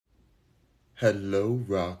Hello,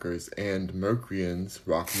 rockers and Mercuryans.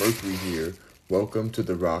 Rock Mercury here. Welcome to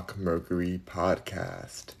the Rock Mercury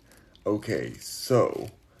podcast. Okay,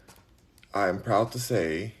 so I'm proud to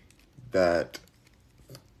say that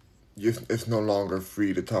it's no longer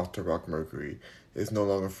free to talk to Rock Mercury. It's no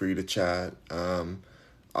longer free to chat. I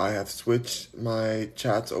have switched my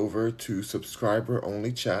chats over to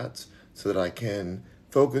subscriber-only chats so that I can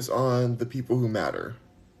focus on the people who matter.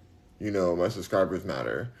 You know, my subscribers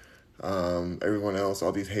matter. Everyone else,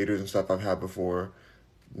 all these haters and stuff I've had before,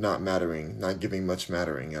 not mattering, not giving much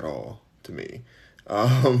mattering at all to me.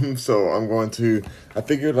 So I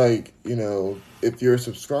figured if you're a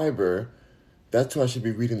subscriber, that's who I should be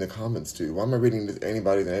reading the comments to. Why am I reading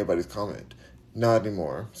anybody's comment? Not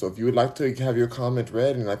anymore. So if you would like to have your comment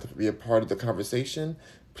read and like to be a part of the conversation,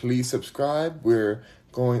 please subscribe. We're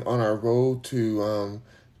going on our road to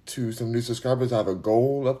some new subscribers. I have a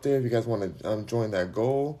goal up there. If you guys want to join that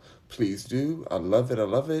goal, please do. I love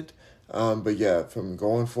it. But yeah, from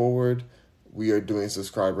going forward, we are doing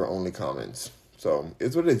subscriber-only comments. So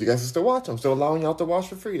it's what it is. You guys can still watch. I'm still allowing y'all to watch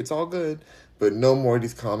for free. It's all good. But no more of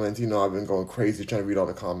these comments. You know, I've been going crazy trying to read all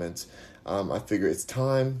the comments. I figure it's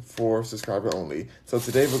time for subscriber only. So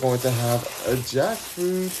today we're going to have a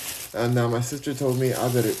jackfruit. And now my sister told me I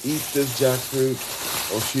better eat this jackfruit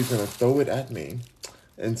or she's going to throw it at me.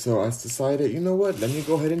 And so I decided, you know what, let me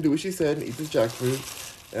go ahead and do what she said and eat this jackfruit.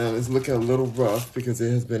 It's looking a little rough because it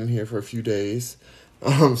has been in here for a few days.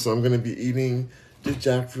 So I'm going to be eating this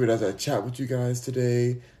jackfruit as I chat with you guys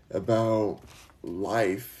today about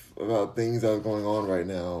life, about things that are going on right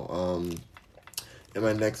now, and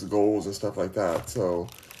my next goals and stuff like that. So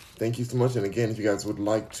thank you so much. And again, if you guys would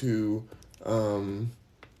like to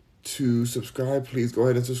subscribe, please go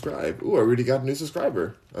ahead and subscribe. Ooh, I already got a new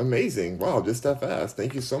subscriber. Amazing. Wow, just that fast.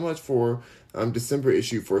 Thank you so much for December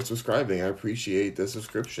issue for subscribing. I appreciate the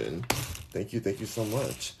subscription. Thank you so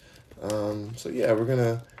much. So yeah, we're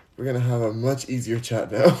gonna have a much easier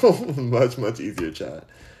chat now. much easier chat.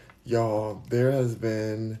 Y'all, it's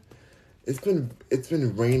been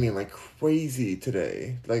raining like crazy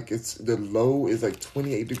today. Like the low is like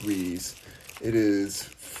 28 degrees. It is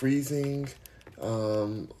freezing.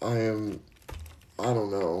 I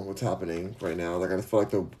don't know what's happening right now. Like, I feel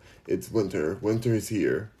like it's winter. Winter is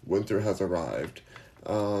here. Winter has arrived.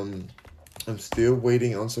 I'm still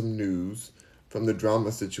waiting on some news from the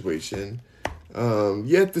drama situation.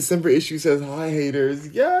 Yet December issue says, hi, haters.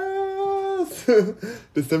 Yes!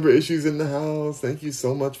 December issue's in the house. Thank you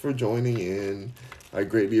so much for joining in. I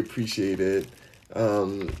greatly appreciate it.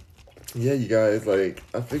 Yeah, you guys, I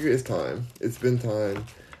figure it's time. It's been time.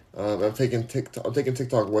 I'm taking TikTok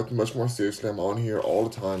much more seriously. I'm on here all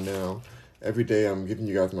the time now. Every day I'm giving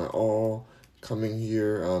you guys my all. Coming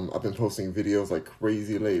here. I've been posting videos like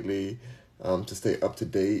crazy lately to stay up to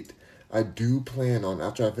date. I do plan on,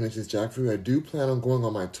 after I finish this jackfruit, I do plan on going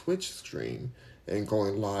on my Twitch stream and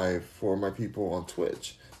going live for my people on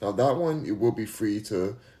Twitch. Now that one, it will be free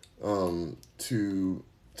to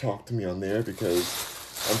talk to me on there because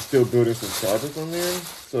I'm still building subscribers on there.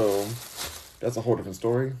 So that's a whole different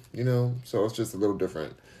story, you know? So it's just a little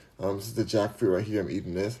different. This is the jackfruit right here. I'm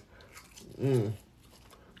eating this.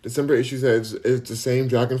 December issue says it's the same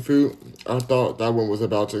dragon fruit. I thought that one was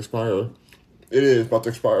about to expire. It is about to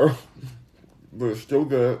expire. But it's still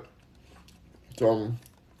good. So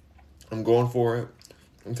I'm going for it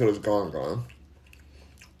until it's gone.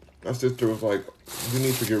 My sister was like, you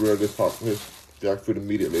need to get rid of this jackfruit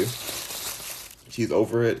immediately. She's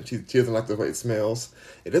over it. She doesn't like the way it smells.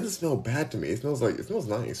 It doesn't smell bad to me. It smells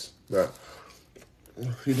nice. But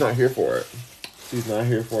she's not here for it. She's not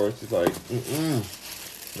here for it. She's like,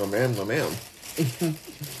 no ma'am.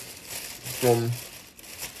 So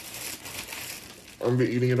I'm gonna be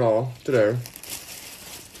eating it all today.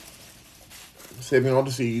 Saving all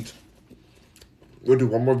the seeds. We'll do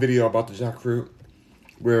one more video about the jackfruit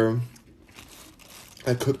where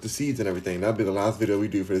I cook the seeds and everything. That'll be the last video we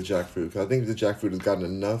do for the jackfruit. Because I think the jackfruit has gotten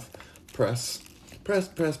enough press. Press.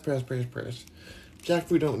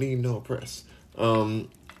 Jackfruit don't need no press. So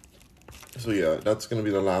yeah, that's going to be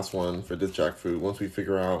the last one for this jackfruit. Once we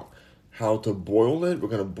figure out how to boil it, we're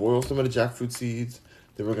going to boil some of the jackfruit seeds.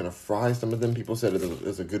 Then we're going to fry some of them. People said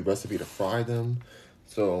it's a good recipe to fry them.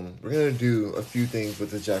 So we're going to do a few things with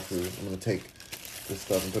the jackfruit. I'm going to take this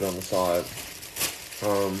stuff and put it on the side.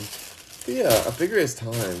 But yeah, I figure it's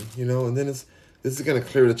time, you know, and then this is going to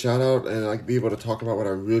clear the chat out and I can be able to talk about what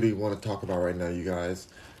I really want to talk about right now, you guys.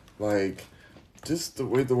 Like, just the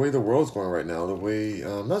way the world's going right now, the way,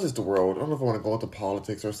 not just the world, I don't know if I want to go into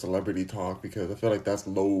politics or celebrity talk because I feel like that's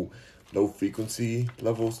low frequency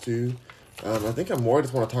levels too. I think I more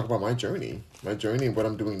just want to talk about my journey and what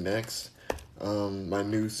I'm doing next. my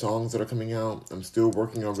new songs that are coming out. I'm still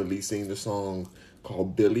working on releasing the song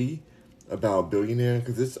called Billy about billionaire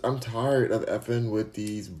because I'm tired of effing with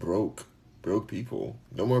these broke people.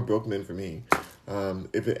 No more broke men for me.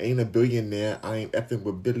 If it ain't a billionaire, I ain't effing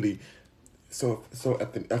with Billy. So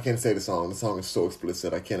effing, I can't say the song. The song is so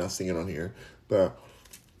explicit. I cannot sing it on here, but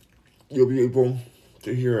you'll be able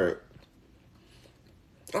to hear it.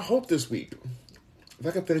 I hope this week. If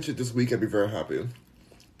I can finish it this week, I'd be very happy.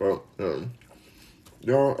 But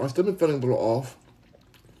y'all, I've still been feeling a little off.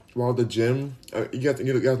 While the gym, you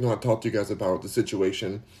guys know I talked to you guys about the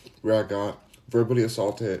situation where I got verbally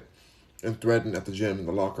assaulted and threatened at the gym in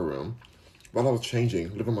the locker room while I was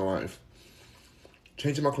changing, living my life,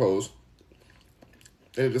 changing my clothes,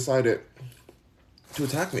 and it decided to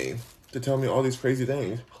attack me, to tell me all these crazy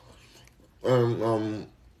things.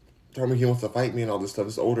 Tell me he wants to fight me and all this stuff.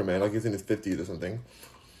 This older man, like he's in his 50s or something.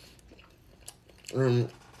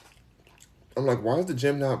 I'm like, why is the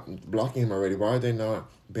gym not blocking him already? Why are they not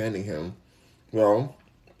banning him? Well,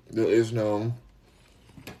 there is no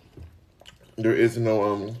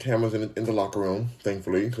cameras in the locker room,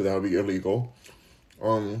 thankfully, because that would be illegal.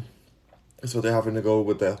 So they're having to go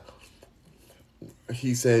with the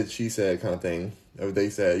he said, she said kind of thing. Or they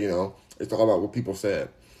said, it's all about what people said.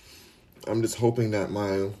 I'm just hoping that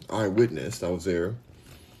my eyewitness that was there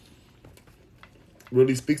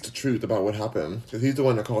really speaks the truth about what happened. Because he's the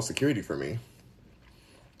one that called security for me.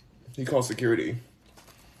 He called security.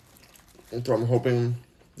 And so I'm hoping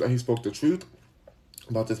that he spoke the truth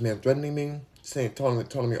about this man threatening me,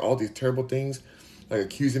 telling me all these terrible things, like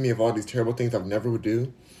accusing me of all these terrible things I've never would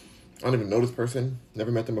do. I don't even know this person,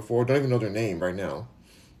 never met them before, don't even know their name right now,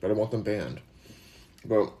 but I want them banned.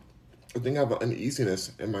 But I think I have an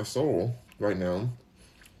uneasiness in my soul right now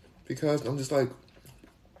because I'm just like,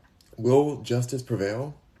 will justice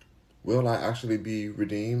prevail? Will I actually be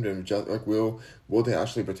redeemed and will they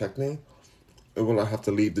actually protect me? Or will I have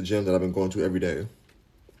to leave the gym that I've been going to every day?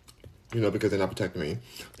 Because they're not protecting me.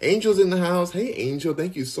 Angel's in the house. Hey, Angel,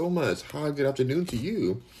 thank you so much. Hi, good afternoon to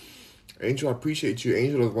you. Angel, I appreciate you.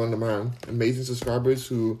 Angel is one of my amazing subscribers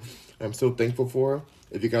who I'm so thankful for.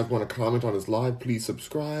 If you guys want to comment on this live, please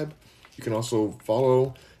subscribe. You can also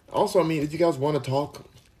follow. Also, if you guys want to talk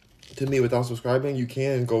to me without subscribing, you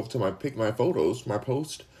can go to my photos, my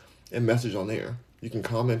post, and message on there. You can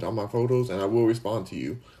comment on my photos, and I will respond to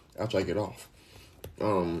you after I get off.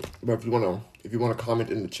 But if you want to comment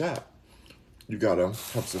in the chat, you gotta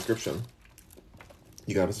have a subscription.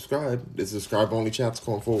 You gotta subscribe. There's subscribe only chats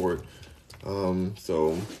going forward.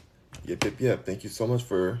 So yep. Thank you so much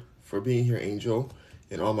for being here, Angel,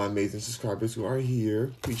 and all my amazing subscribers who are here.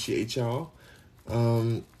 Appreciate y'all.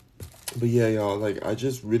 But yeah, y'all, I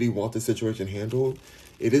just really want this situation handled.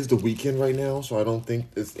 It is the weekend right now, so I don't think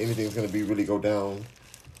anything's gonna be really go down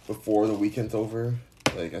before the weekend's over.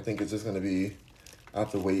 I think it's just gonna be, I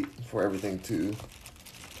have to wait for everything to,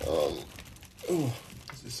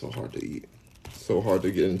 this is so hard to eat. So hard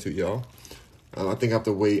to get into, y'all. I think I have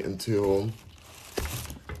to wait until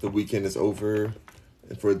the weekend is over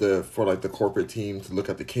and for the corporate team to look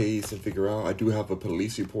at the case and figure out. I do have a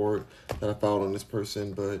police report that I filed on this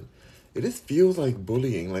person, but it just feels like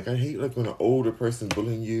bullying. I hate when an older person's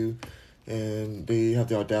bullying you and they have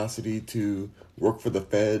the audacity to work for the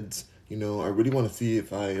feds. I really want to see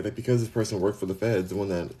if because this person worked for the feds, the one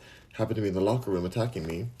that happened to be in the locker room attacking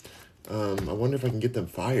me, I wonder if I can get them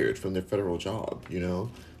fired from their federal job,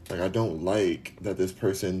 I don't like that this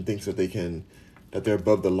person thinks that they're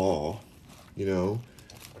above the law,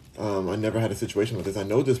 I never had a situation like this. I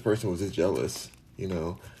know this person was just jealous, I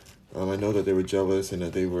know that they were jealous and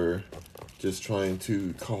that they were just trying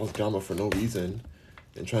to cause drama for no reason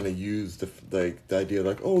and trying to use the idea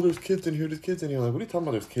oh, there's kids in here, what are you talking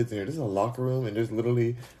about, there's kids in here? This is a locker room and there's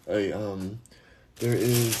literally there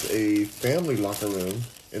is a family locker room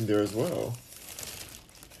in there as well.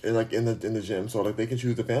 And in the gym, so they can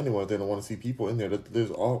choose the family one if they don't want to see people in there.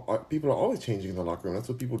 People are always changing in the locker room. That's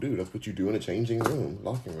what people do. That's what you do in a changing room,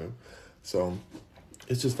 locker room. So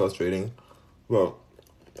it's just frustrating. Well,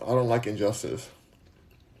 I don't like injustice.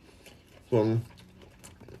 Even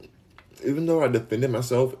though I defended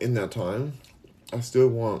myself in that time, I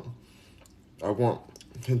want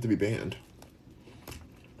him to be banned.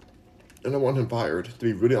 And I want him fired. To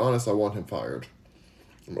be really honest, I want him fired.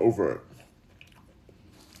 I'm over it.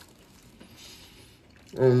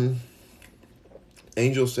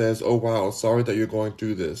 Angel says, "Oh wow, sorry that you're going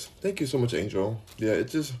through this." Thank you so much, Angel. Yeah,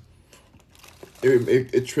 it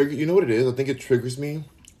triggers. You know what it is? I think it triggers me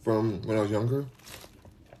from when I was younger,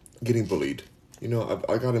 getting bullied.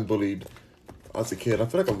 I gotten bullied as a kid. I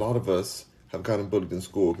feel like a lot of us have gotten bullied in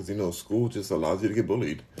school because school just allows you to get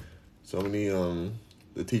bullied. So many,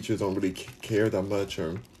 the teachers don't really care that much,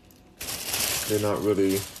 or they're not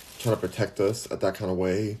really trying to protect us at that kind of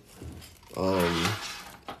way.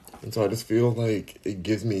 And so I just feel like it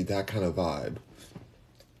gives me that kind of vibe.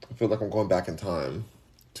 I feel like I'm going back in time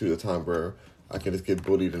to the time where I can just get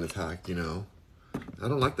bullied and attacked, you know? I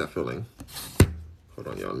don't like that feeling. Hold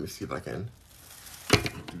on, y'all. Let me see if I can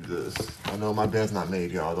do this. I know my bed's not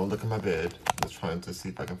made, y'all. Don't look at my bed. I'm just trying to see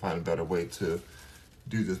if I can find a better way to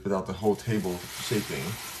do this without the whole table shaking.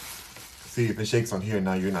 See, if it shakes on here,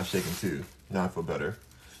 now you're not shaking too. Now I feel better.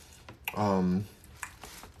 But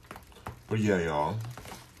yeah, y'all.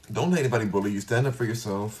 Don't let anybody bully you. Stand up for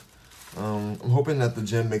yourself. I'm hoping that the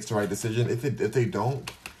gym makes the right decision. If they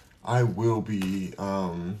don't, I will be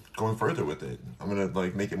going further with it. I'm gonna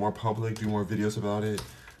like make it more public, do more videos about it,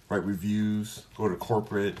 write reviews, go to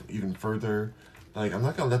corporate even further. Like, I'm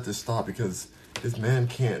not gonna let this stop because this man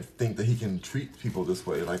can't think that he can treat people this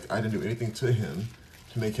way. Like, I didn't do anything to him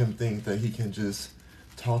to make him think that he can just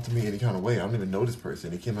talk to me any kind of way. I don't even know this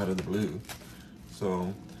person. He came out of the blue.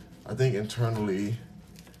 So I think internally,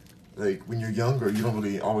 like, when you're younger, you don't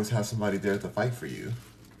really always have somebody there to fight for you,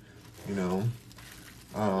 you know?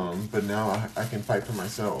 But now I can fight for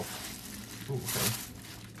myself. Ooh,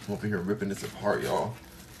 okay. I'm over here ripping this apart, y'all.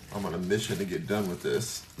 I'm on a mission to get done with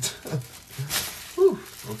this. Whew,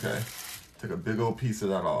 okay. Took a big old piece of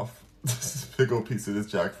that off. Big old piece of this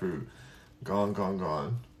jackfruit. Gone, gone,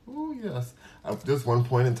 gone. Oh, yes. There's one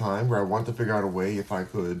point in time where I wanted to figure out a way if I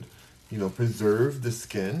could, you know, preserve the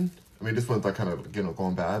skin. I mean, this one's like kind of, you know,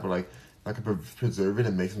 going bad, but like, if I could preserve it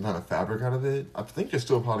and make some kind of fabric out of it. I think there's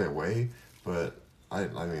still probably a way, but I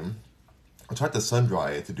mean, I tried to sun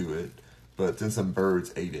dry it to do it, but then some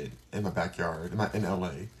birds ate it in my backyard, in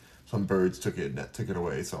LA. Some birds took it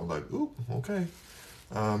away. So I'm like, ooh, okay.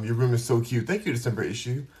 Your room is so cute. Thank you, December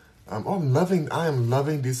issue. I am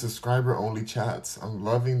loving these subscriber only chats. I'm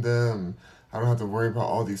loving them. I don't have to worry about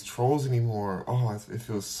all these trolls anymore. Oh, it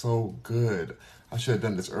feels so good. I should have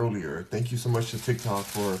done this earlier. Thank you so much to TikTok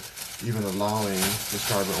for even allowing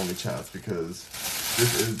subscriber only chats, because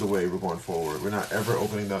this is the way we're going forward. We're not ever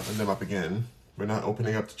opening them up again. We're not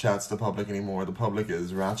opening up the chats to the public anymore. The public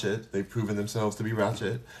is ratchet. They've proven themselves to be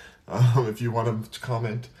ratchet. If you want to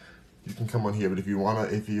comment, you can come on here. But if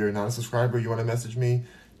you're not a subscriber, you want to message me,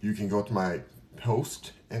 you can go to my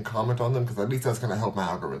post and comment on them, because at least that's going to help my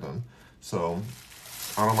algorithm. So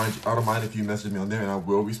I don't mind if you message me on there, and I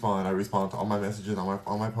will respond. I respond to all my messages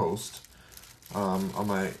on my post, on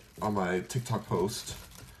my TikTok post.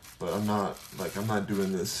 But I'm not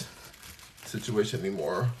doing this situation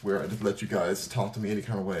anymore where I just let you guys talk to me any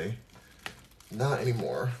kind of way. Not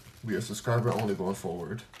anymore. We are subscriber only going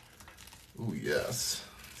forward. Ooh, yes.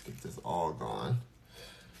 Let's get this all gone.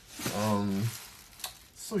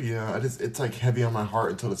 So yeah, it's like heavy on my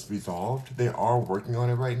heart until it's resolved. They are working on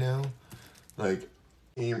it right now. Like,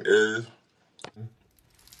 team is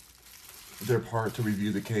their part to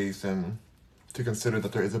review the case and to consider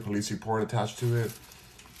that there is a police report attached to it.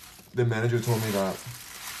 The manager told me that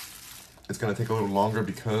it's gonna take a little longer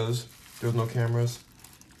because there's no cameras,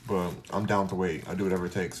 but I'm down to wait. I do whatever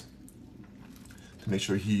it takes to make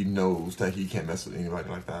sure he knows that he can't mess with anybody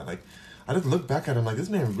like that. Like, I just look back at him like, this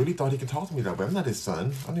man really thought he could talk to me that way. I'm not his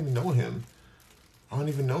son. I don't even know him.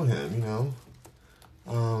 You know?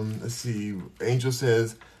 Let's see. Angel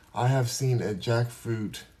says, I have seen a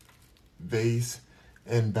jackfruit vase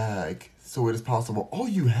and bag, so it is possible. Oh,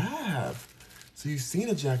 you have? So you've seen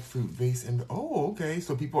a jackfruit vase and, oh, okay.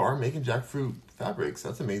 So people are making jackfruit fabrics.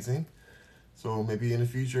 That's amazing. So maybe in the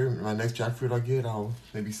future, my next jackfruit I get, I'll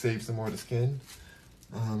maybe save some more of the skin.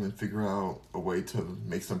 And figure out a way to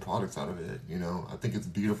make some products out of it, you know? I think it's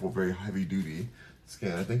beautiful, very heavy-duty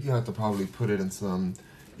skin. I think you have to probably put it in some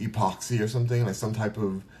epoxy or something, like some type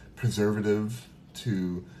of preservative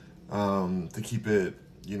to keep it,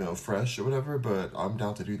 you know, fresh or whatever, but I'm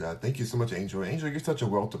down to do that. Thank you so much, Angel. Angel, you're such a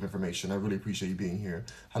wealth of information. I really appreciate you being here.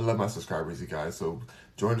 I love my subscribers, you guys, so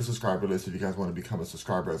join the subscriber list if you guys want to become a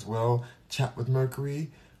subscriber as well. Chat with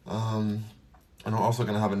Mercury. And I'm also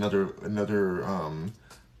going to have another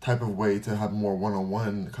type of way to have more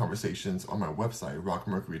one-on-one conversations on my website,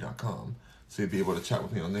 rockmercury.com. So you'll be able to chat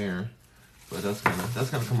with me on there. But that's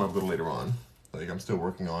gonna come up a little later on. Like, I'm still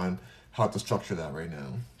working on how to structure that right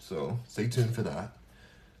now. So stay tuned for that.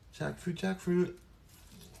 Jackfruit.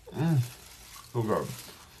 Oh god.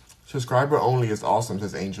 Subscriber only is awesome,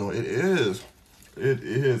 says Angel. It is. It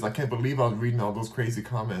is. I can't believe I was reading all those crazy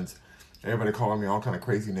comments. Everybody calling me all kind of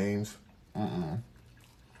crazy names. No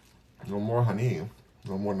more honey.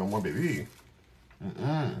 No more baby.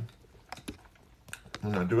 I'm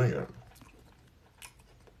not doing it.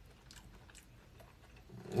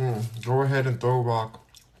 Go ahead and throw Rock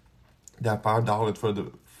that $5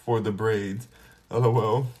 for the braids.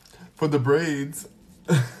 LOL. For the braids.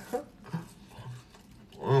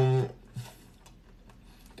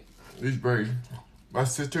 These braids. My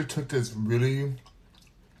sister took this really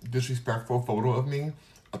disrespectful photo of me.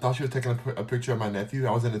 I thought she was taking a picture of my nephew.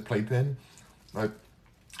 I was in his playpen. Like,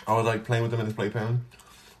 I was like playing with him in his playpen.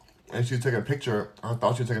 And she was taking a picture. I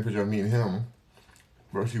thought she was taking a picture of me and him.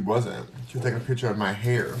 But she wasn't. She was taking a picture of my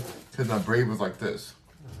hair. Because my braid was like this.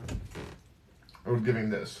 It was giving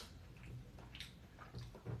this.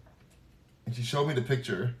 And she showed me the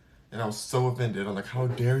picture. And I was so offended. I'm like, how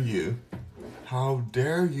dare you? How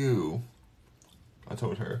dare you? I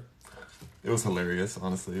told her. It was hilarious,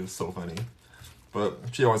 honestly. It was so funny. But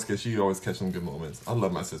she always catches some good moments. I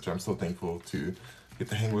love my sister. I'm so thankful to get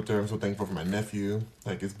to hang with her. I'm so thankful for my nephew.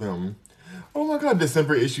 Like, it's been... Oh my god,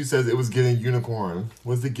 December issue says it was giving unicorn.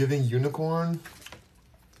 Was it giving unicorn?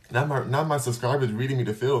 Not my subscribers reading me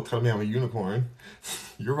to Phil telling me I'm a unicorn.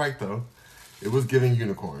 You're right, though. It was giving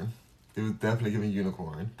unicorn. It was definitely giving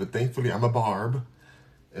unicorn. But thankfully, I'm a Barb.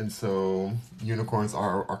 And so, unicorns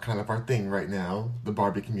are kind of our thing right now. The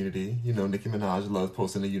Barbie community. You know, Nicki Minaj loves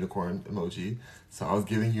posting a unicorn emoji. So I was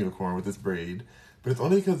giving unicorn with this braid. But it's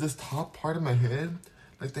only because this top part of my head,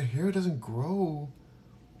 like the hair doesn't grow.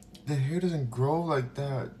 The hair doesn't grow like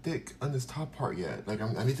that thick on this top part yet. Like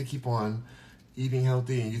I need to keep on eating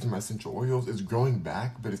healthy and using my essential oils. It's growing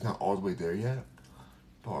back, but it's not all the way there yet.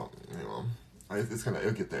 But, you know,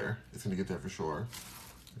 it'll get there. It's gonna get there for sure.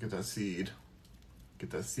 Get that seed.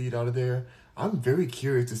 Get that seed out of there. I'm very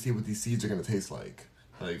curious to see what these seeds are gonna taste like.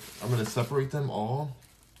 Like, I'm gonna separate them all.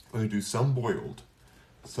 I'm gonna do some boiled.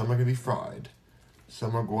 Some are gonna be fried.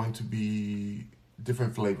 Some are going to be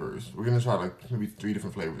different flavors. We're gonna try like maybe 3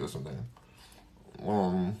 different flavors or something.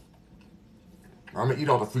 I'm gonna eat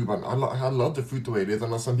all the fruit, but I love the fruit the way it is. I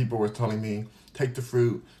know some people were telling me, take the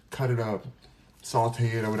fruit, cut it up, saute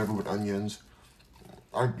it or whatever with onions.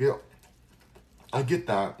 I get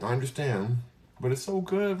that. I understand. But it's so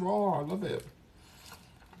good raw. I love it.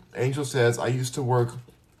 Angel says, I used to work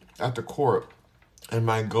at the court, and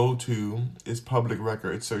my go-to is public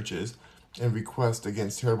record searches and requests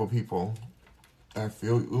against terrible people. I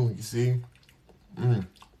feel, ooh, you see?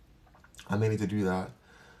 I may need to do that.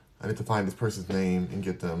 I need to find this person's name and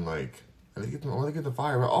get them, like, I want to get the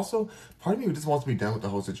fire. But also, part of me just wants to be done with the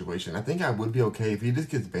whole situation. I think I would be okay if he just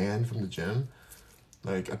gets banned from the gym.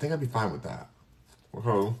 Like, I think I'd be fine with that.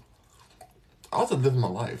 So, I was living my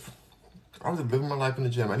life. I was living my life in the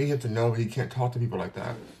gym. I need him to know he can't talk to people like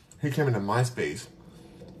that. He came into my space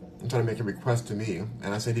and tried to make a request to me,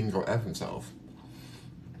 and I said he can go F himself.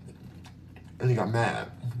 And he got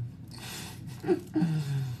mad.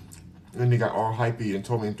 And he got all hypey and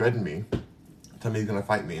told me and threatened me. Told me he's gonna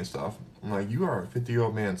fight me and stuff. I'm like, you are a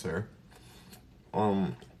 50-year-old man, sir.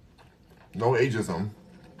 No ageism.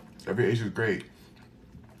 Every age is great.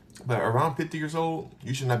 But around 50 years old,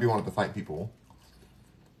 you should not be wanting to fight people.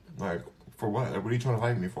 Like, for what? Like, what are you trying to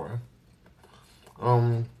fight me for?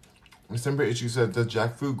 December issue said, does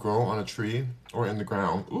jackfruit grow on a tree or in the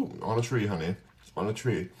ground? Ooh, on a tree, honey. On a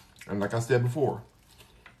tree. And like I said before,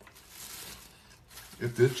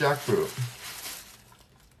 if this jackfruit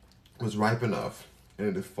was ripe enough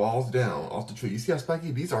and it falls down off the tree, you see how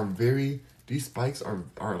spiky? These spikes are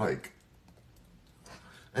like,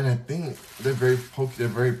 and I think they're very pokey, they're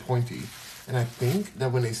very pointy. And I think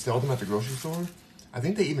that when they sell them at the grocery store, I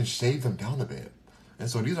think they even shave them down a bit. And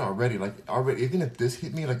so these are already, even if this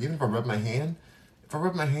hit me, like even if I rub my hand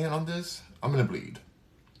on this, I'm gonna bleed.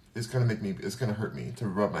 It's gonna hurt me to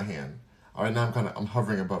rub my hand. All right, now I'm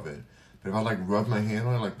hovering above it. But if I like rub my hand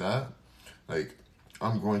on it like that, like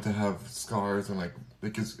I'm going to have scars and like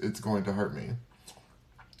it's going to hurt me.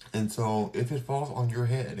 And so if it falls on your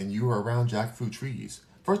head and you are around jackfruit trees,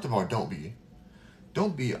 first of all, don't be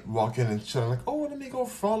walking and shouting like, oh, let me go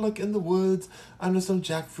frolic in the woods under some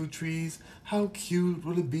jackfruit trees. How cute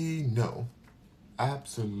will it be? No,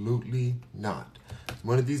 absolutely not.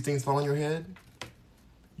 One of these things fall on your head,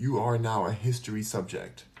 you are now a history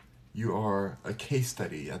subject. You are a case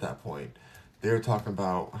study at that point. They're talking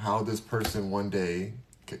about how this person one day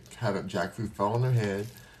had a jackfruit fall on their head,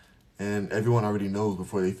 and everyone already knows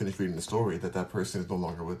before they finish reading the story that that person is no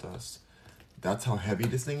longer with us. That's how heavy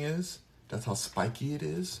this thing is. That's how spiky it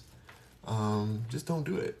is. Just don't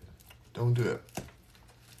do it. Don't do it.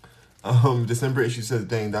 December issue says,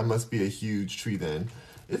 dang, that must be a huge tree then.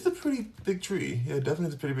 It's a pretty big tree. Yeah, definitely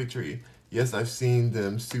it's a pretty big tree. Yes, I've seen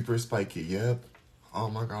them super spiky. Yep. Oh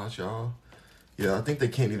my gosh, y'all. Yeah, I think they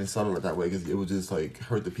can't even settle it that way because it would just like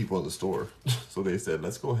hurt the people in the store. So they said,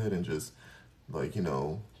 let's go ahead and just like, you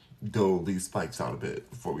know, dull these spikes out a bit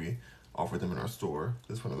before we offer them in our store.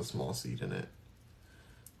 This one has a small seed in it.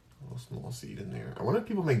 A little small seed in there. I wonder if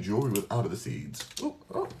people make jewelry without the seeds. Oh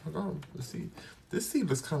my god, the seed. This seed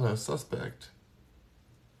looks kind of suspect.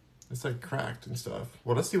 It's like cracked and stuff.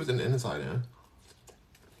 Well, let's see what's in the inside in.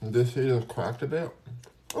 This seed is cracked a bit.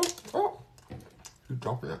 Oh, who's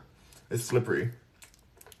dropping it? It's slippery.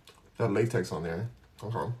 Got latex on there.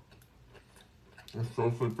 Okay. It's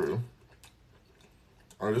so slippery.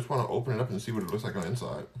 I just want to open it up and see what it looks like on the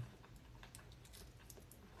inside.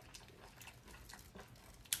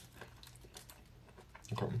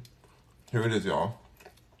 Okay. Here it is, y'all.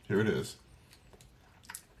 Here it is.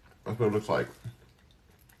 That's what it looks like.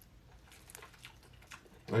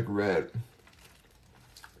 Like red.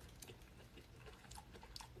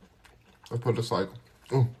 That's what it looks like.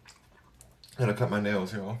 Ooh. I gotta cut my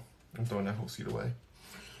nails, y'all. I'm throwing that whole seed away.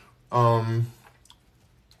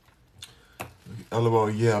 LOL,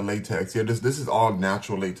 yeah, latex. Yeah, this is all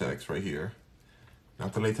natural latex right here.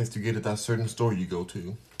 Not the latex you get at that certain store you go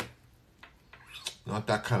to. Not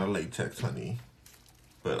that kind of latex, honey.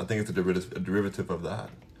 But I think it's a derivative of that.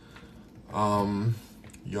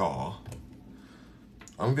 Y'all.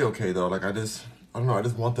 I'm gonna be okay though. Like I don't know, I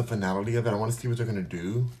just want the finality of it. I want to see what they're gonna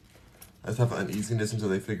do. I just have uneasiness until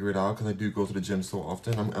they figure it out because I do go to the gym so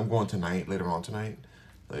often. I'm going tonight, later on tonight.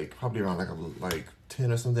 Like probably around like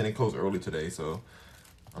 10 or something. They close early today, so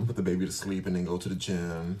I'm put the baby to sleep and then go to the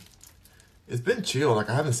gym. It's been chill.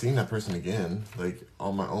 Like I haven't seen that person again, like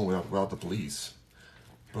on my own without the police.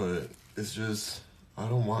 But it's just, I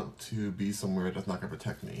don't want to be somewhere that's not gonna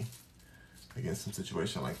protect me against some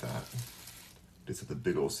situation like that. This is the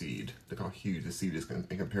big old seed. Look how huge the seed is in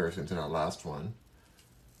comparison to that last one.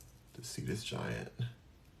 The seed is giant.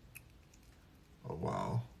 Oh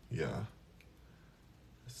wow, yeah.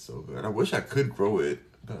 It's so good. I wish I could grow it,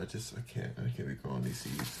 but I can't. I can't be growing these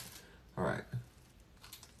seeds. All right.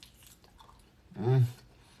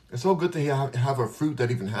 It's so good to have a fruit that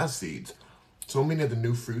even has seeds. So many of the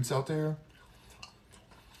new fruits out there,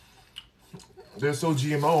 they're so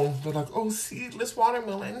GMO. They're like, oh, seedless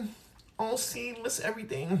watermelon. Oh, seedless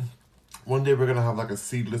everything. One day we're gonna have like a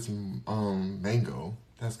seedless mango.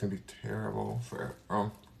 That's gonna be terrible for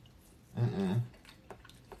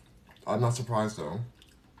I'm not surprised though.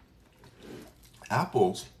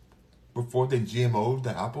 Apples, before they GMO'd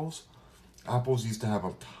the apples used to have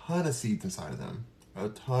a ton of seeds inside of them. A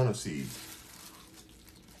ton of seeds.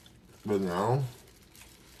 But now,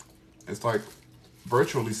 it's like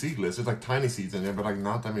virtually seedless. There's like tiny seeds in there, but like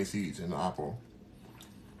not that many seeds in the apple.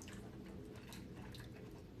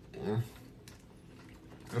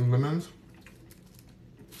 And lemons.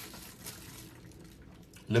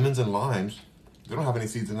 Lemons and limes, they don't have any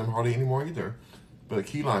seeds in them hardly anymore either. But the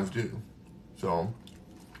key limes do. So,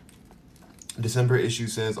 December issue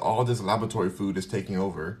says all this laboratory food is taking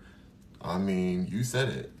over. I mean, you said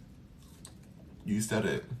it. You said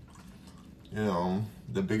it. You know,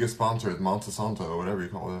 the biggest sponsor is Monsanto or whatever you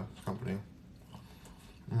call the company.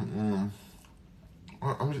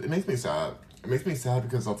 It makes me sad. It makes me sad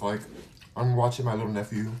because of like, I'm watching my little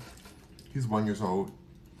nephew. He's 1 year old.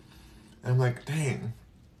 And I'm like, dang.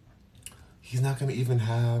 He's not going to even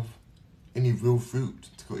have any real fruit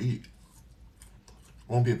to go eat.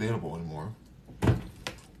 Won't be available anymore.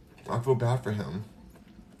 I feel bad for him.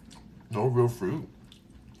 No real fruit.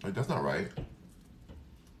 Like, that's not right.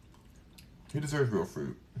 He deserves real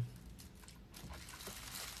fruit.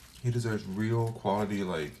 He deserves real quality,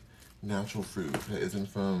 like, natural fruit that isn't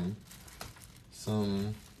from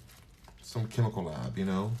some chemical lab, you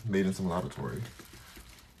know? Made in some laboratory.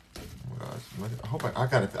 Oh my gosh. I hope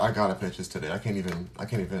I gotta finish this today. I can't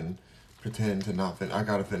even pretend to not finish. I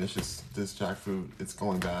gotta finish this jackfruit. It's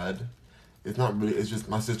going bad. It's not really, it's just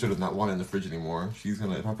my sister does not want it in the fridge anymore. She's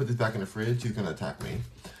gonna, if I put this back in the fridge, she's gonna attack me.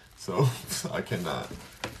 So I cannot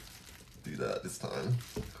do that this time.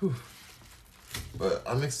 Whew. But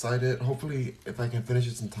I'm excited. Hopefully, if I can finish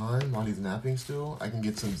it in time while he's napping still, I can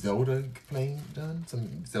get some Zelda playing done,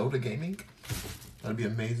 some Zelda gaming. That'd be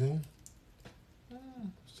amazing.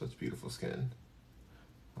 Such beautiful skin.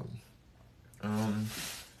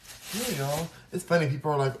 Yeah, y'all. It's funny.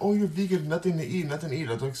 People are like, "Oh, you're vegan. Nothing to eat. Nothing to eat."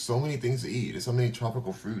 There's like so many things to eat. There's so many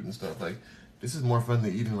tropical fruit and stuff. Like, this is more fun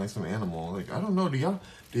than eating like some animal. Like, I don't know. Do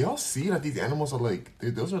y'all see that these animals are like,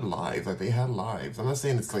 those are lives. Like, they had lives. I'm not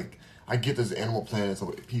saying it's like, I get there's Animal Planet,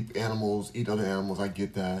 so animals eat other animals. I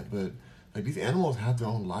get that, but like these animals have their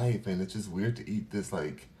own life, and it's just weird to eat this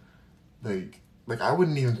like I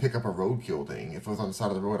wouldn't even pick up a roadkill thing if it was on the side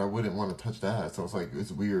of the road. I wouldn't want to touch that. So it's like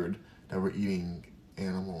it's weird that we're eating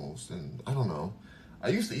animals, and I don't know. I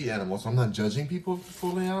used to eat animals, so I'm not judging people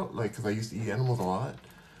fully out, like because I used to eat animals a lot.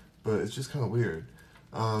 but it's just kind of weird.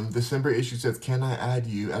 December issue says, can I add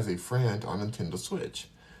you as a friend on Nintendo Switch?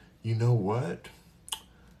 You know what?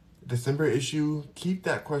 December issue, keep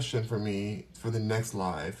that question for me for the next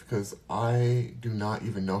live, because I do not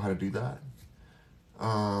even know how to do that.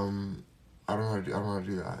 I don't know how to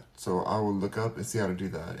do that. So I will look up and see how to do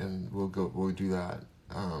that, and we'll do that.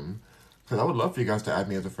 Because I would love for you guys to add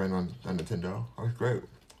me as a friend on Nintendo. That's great.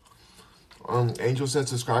 Angel said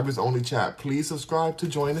subscribers only chat. Please subscribe to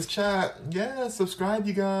join this chat. Yeah, subscribe,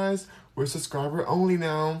 you guys. We're subscriber only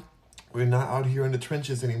now. We're not out here in the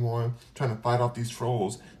trenches anymore trying to fight off these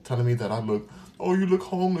trolls telling me that you look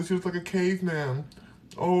homeless, you look like a caveman.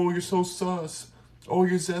 Oh, you're so sus. Oh,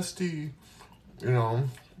 you're zesty. You know,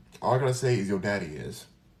 all I gotta say is your daddy is.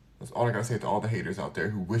 That's all I gotta say to all the haters out there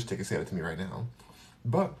who wish they could say that to me right now.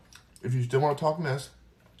 But if you still want to talk mess,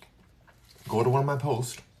 go to one of my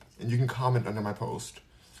posts and you can comment under my post.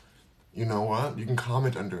 You know what? You can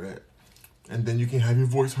comment under it. And then you can have your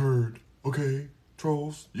voice heard. Okay,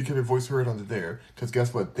 trolls? You can have your voice heard under there. Because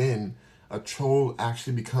guess what? Then a troll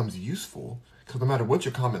actually becomes useful. Because no matter what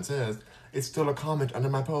your comment says, it's still a comment under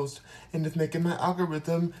my post. And it's making my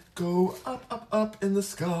algorithm go up, up, up in the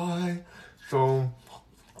sky. So,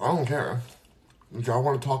 I don't care. If y'all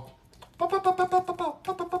want to talk,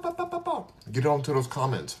 get on to those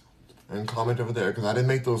comments. And comment over there, because I didn't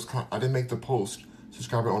make the post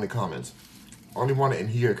subscriber only comments. I only want it in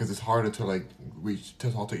here because it's harder to like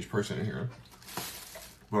talk to each person in here.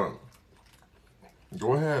 But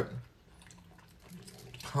go ahead,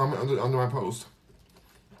 comment under my post,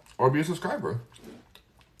 or be a subscriber.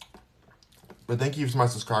 But thank you to my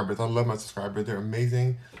subscribers. I love my subscribers. They're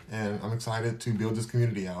amazing, and I'm excited to build this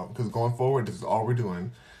community out, because going forward, this is all we're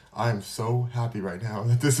doing. I am so happy right now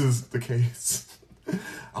that this is the case.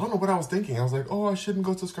 I don't know what I was thinking. I was like, oh, I shouldn't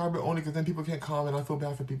go subscriber only because then people can't comment. I feel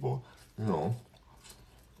bad for people. No.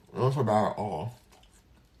 I don't feel bad at all.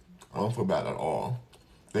 I don't feel bad at all.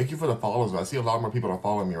 Thank you for the follows. I see a lot more people are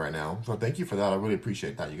following me right now. So thank you for that. I really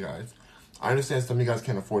appreciate that, you guys. I understand some of you guys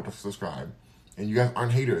can't afford to subscribe. And you guys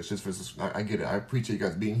aren't haters just for I get it. I appreciate you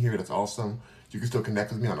guys being here. That's awesome. You can still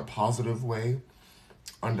connect with me on a positive way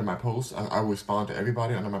under my posts. I respond to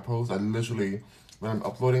everybody under my posts. I literally, when I'm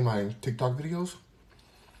uploading my TikTok videos,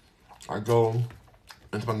 I go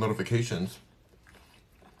into my notifications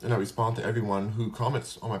and I respond to everyone who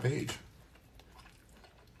comments on my page.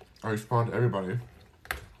 I respond to everybody.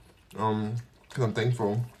 Because I'm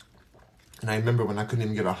thankful. And I remember when I couldn't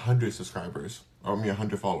even get 100 subscribers,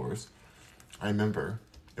 100 followers. I remember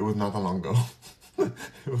it was not that long ago.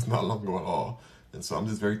 It was not long ago at all. And so I'm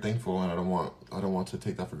just very thankful, and I don't want to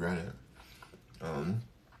take that for granted.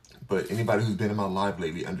 But anybody who's been in my live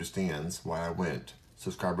lately understands why I went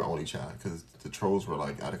subscriber only chat, because the trolls were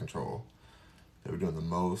like out of control. They were doing the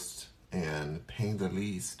most and paying the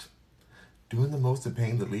least. Doing the most and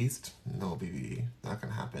paying the least? No, baby, not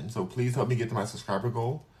gonna happen. So please help me get to my subscriber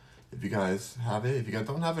goal. If you guys have it, if you guys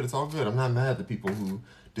don't have it, it's all good. I'm not mad at the people who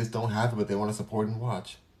just don't have it, but they want to support and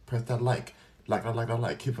watch. Press that like.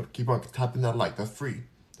 Keep on tapping that like. That's free.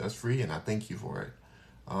 That's free, and I thank you for it.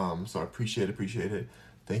 So I appreciate it.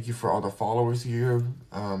 Thank you for all the followers here.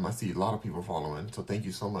 I see a lot of people following, so thank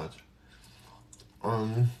you so much.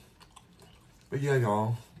 But yeah,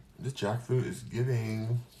 y'all, this jackfruit is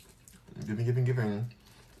giving.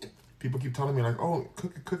 People keep telling me like, oh,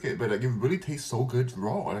 cook it, but like it really tastes so good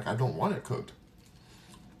raw. Like I don't want it cooked.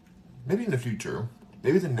 Maybe in the future.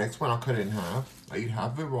 Maybe the next one I'll cut it in half. I eat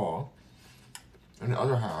half of it raw, and the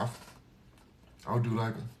other half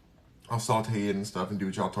I'll saute it and stuff and do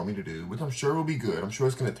what y'all told me to do, which I'm sure will be good. I'm sure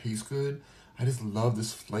it's gonna taste good. I just love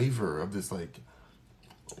this flavor of this like,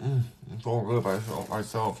 it's all good by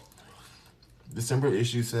itself. December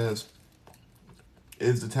issue says,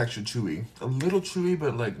 is the texture chewy? A little chewy,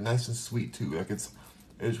 but like nice and sweet too. Like it's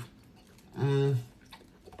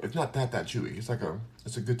not that chewy.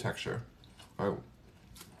 It's a good texture. A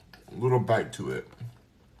little bite to it.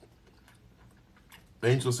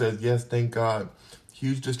 Angel says, yes, thank God.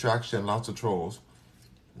 Huge distraction, lots of trolls.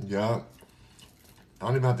 Yeah. I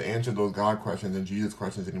don't even have to answer those God questions and Jesus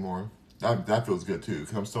questions anymore. That feels good too,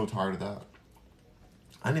 because I'm so tired of that.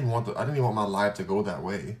 I didn't even want my life to go that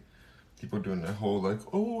way. People doing that whole like,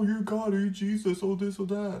 oh, you're God, you're Jesus, oh this or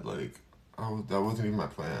that. Like, that wasn't even my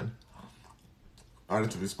plan. I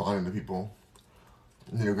just responding to people,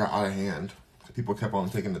 and it got out of hand. People kept on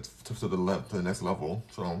taking it to the next level.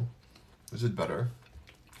 So this is better.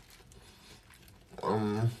 Oh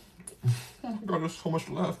my God, there's so much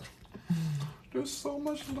left. There's so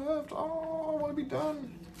much left. Oh, I want to be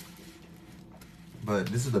done. But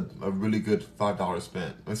this is a really good $15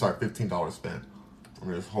 spent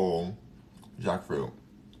on this whole jackfruit.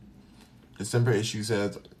 December issue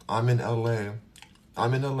says, I'm in LA.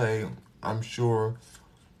 I'm in LA. I'm sure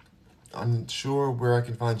where I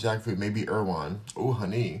can find jackfruit. Maybe Erewhon. Oh,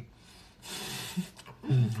 honey.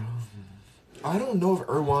 I don't know if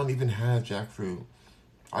Erewhon even has jackfruit.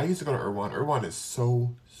 I used to go to Erewhon. Erewhon is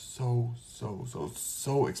so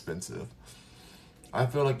expensive. I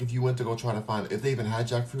feel like if you went to go try to find, if they even had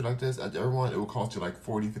jackfruit like this at Erewhon, it would cost you like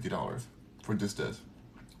 $40, $50 for just this.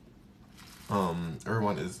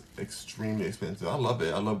 Erewhon is extremely expensive. I love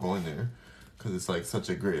it. I love going there because it's like such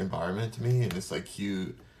a great environment to me, and it's like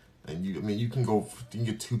cute. And you can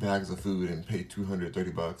get 2 bags of food and pay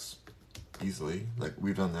 $230 easily. Like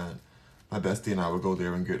we've done that. My bestie and I would go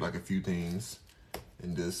there and get like a few things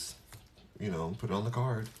and just, put it on the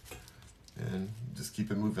card and just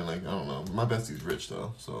keep it moving. Like, I don't know. My bestie's rich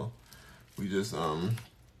though, so we just,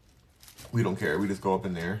 we don't care. We just go up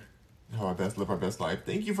in there, live our best life.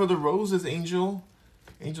 Thank you for the roses, Angel.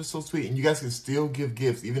 Angel's so sweet. And you guys can still give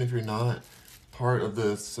gifts, even if you're not part of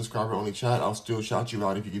the subscriber only chat. I'll still shout you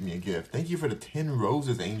out if you give me a gift. Thank you for the 10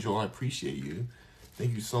 roses, Angel. I appreciate you.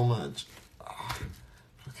 Thank you so much.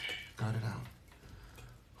 Okay, got it out.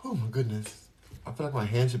 Oh my goodness. I feel like my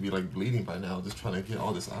hand should be like bleeding by now, just trying to get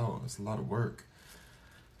all this out. It's a lot of work.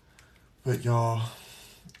 But y'all,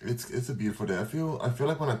 it's a beautiful day. I feel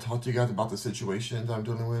like when I talk to you guys about the situations I'm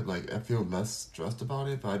dealing with, like I feel less stressed about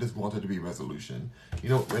it, but I just want there to be resolution.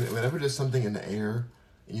 Whenever there's something in the air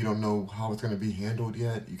and you don't know how it's gonna be handled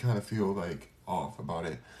yet, you kind of feel like off about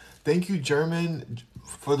it. Thank you, German,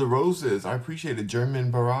 for the roses. I appreciate it. German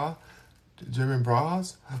Bras.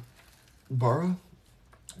 Bara.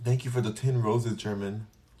 Thank you for the 10 roses, German.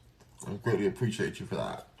 I greatly appreciate you for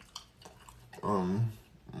that.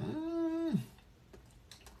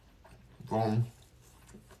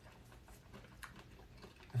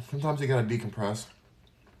 Sometimes you gotta decompress.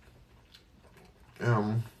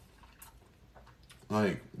 Cause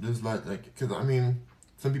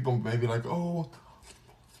some people may be like, oh,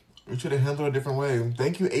 we should have handled it a different way.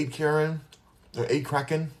 Thank you, 8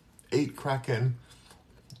 Kraken.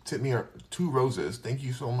 Tip me 2 roses. Thank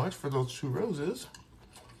you so much for those 2 roses.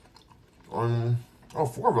 4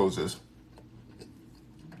 roses.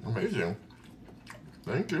 Amazing.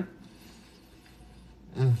 Thank you.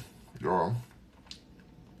 Y'all.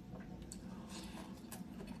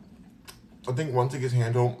 I think once it gets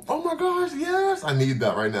handled, oh my gosh, yes, I need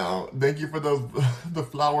that right now. Thank you for the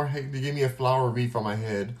flower. Hey, you gave me a flower wreath on my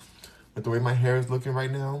head. But the way my hair is looking right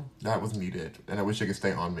now, that was needed. And I wish it could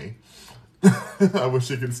stay on me. I wish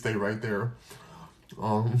it could stay right there.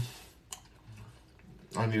 I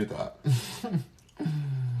needed that.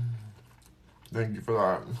 Thank you for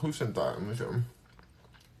that. Who sent that? Let me see.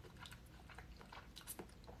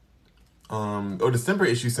 December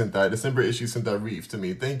issue sent that. December issue sent that wreath to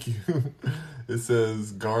me. Thank you. It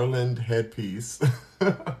says garland headpiece.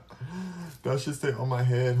 That should stay on my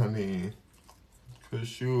head, honey. Cause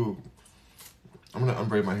shoot, I'm gonna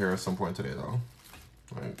unbraid my hair at some point today, though.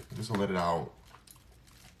 Like, just to let it out.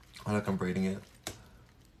 I like I'm braiding it.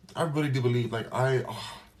 I really do believe, as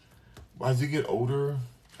you get older,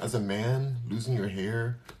 as a man, losing your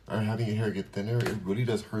hair or having your hair get thinner, it really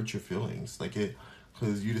does hurt your feelings.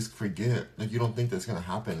 Because you just forget. You don't think that's gonna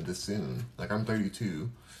happen this soon. I'm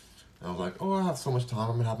 32, and I was like, oh, I have so much time.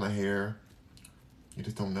 I'm gonna have my hair. You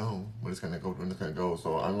just don't know when it's gonna go.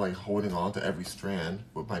 So I'm holding on to every strand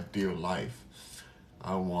with my dear life.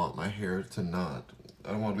 I want my hair to not.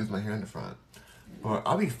 I don't want to lose my hair in the front. But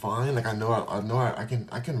I'll be fine. I know I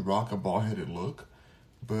can rock a bald-headed look,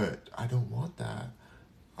 but I don't want that.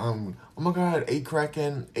 Oh my God, 8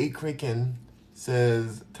 Kraken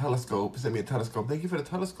says telescope. Sent me a telescope. Thank you for the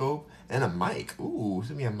telescope and a mic. Ooh,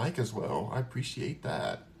 sent me a mic as well. I appreciate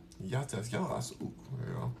that. Yes. Ooh, there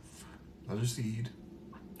you go. Another seed.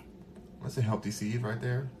 That's a healthy seed right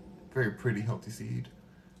there. Very pretty, healthy seed.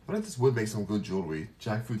 I think this would make some good jewelry.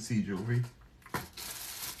 Jackfruit seed jewelry.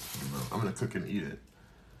 I'm gonna cook and eat it.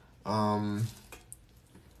 But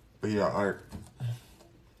yeah,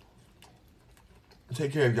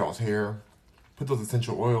 take care of y'all's hair. Put those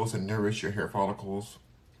essential oils and nourish your hair follicles.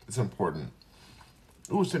 It's important.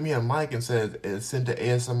 Ooh, sent me a mic and said it's sent to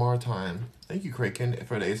ASMR time. Thank you, Kraken,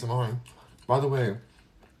 for the ASMR. By the way,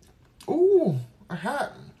 ooh, a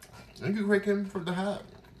hat. Thank you, Kraken, for the hat.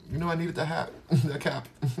 I needed the hat, the cap,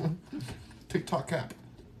 TikTok cap.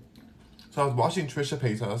 So I was watching Trisha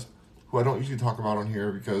Paytas, who I don't usually talk about on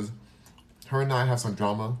here because her and I have some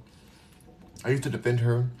drama. I used to defend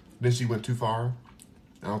her, then she went too far.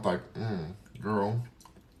 And I was like, girl.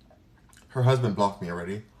 Her husband blocked me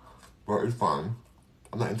already, but it's fine.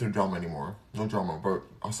 I'm not into the drama anymore. No drama. But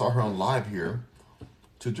I saw her on live here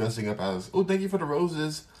to dressing up as, oh, thank you for the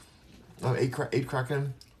roses. Eight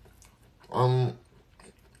Kraken. I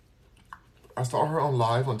saw her on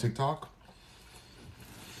live on TikTok.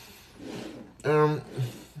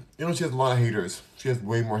 She has a lot of haters. She has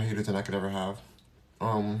way more haters than I could ever have.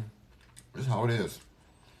 This is how it is.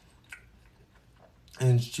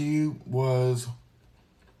 And she was,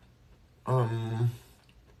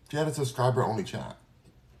 she had a subscriber only chat.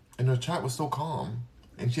 And her chat was so calm.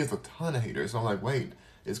 And she has a ton of haters. So I'm like, wait,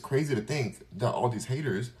 it's crazy to think that all these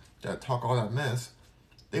haters that talk all that mess,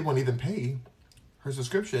 they won't even pay her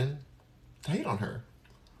subscription to hate on her.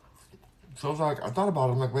 So I was like, I thought about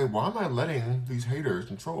it. I'm like, wait, why am I letting these haters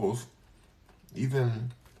and trolls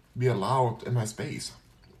even be allowed in my space?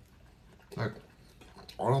 Like,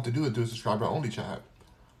 all I have to do is do a subscriber only chat.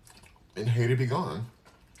 And hater be gone.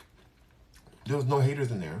 There was no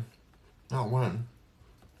haters in there. Not one.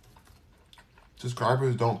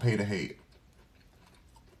 Subscribers don't pay to hate.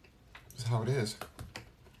 That's how it is.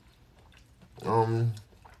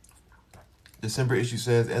 December issue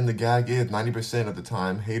says, and the gag is 90% of the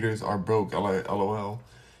time haters are broke. LOL.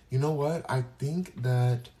 You know what? I think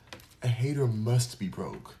that a hater must be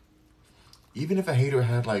broke. Even if a hater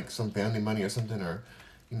had like some family money or something, or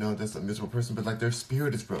that's a miserable person, but like their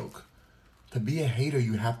spirit is broke. To be a hater,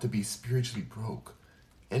 you have to be spiritually broke,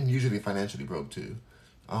 and usually financially broke too.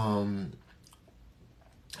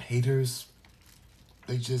 Haters,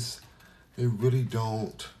 they really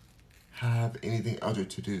don't have anything else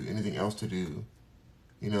to do.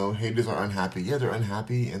 Haters are unhappy. Yeah, they're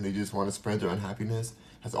unhappy, and they just want to spread their unhappiness.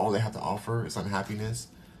 That's all they have to offer is unhappiness.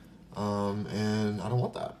 And I don't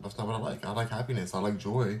want that. That's not what I like. I like happiness. I like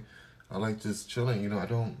joy. I like just chilling.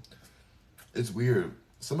 It's weird.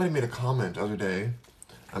 Somebody made a comment the other day.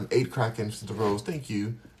 8 Kraken to the Rose. Thank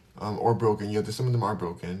you. Or broken. Yeah, some of them are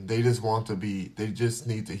broken. They just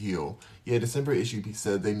need to heal. Yeah, December issue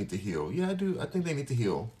said they need to heal. Yeah, I do. I think they need to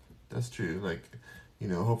heal. That's true. Like,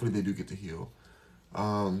 hopefully they do get to heal.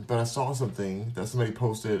 But I saw something that somebody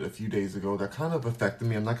posted a few days ago that kind of affected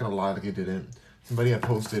me. I'm not going to lie, like it didn't. Somebody had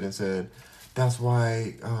posted and said, that's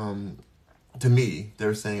why, to me, they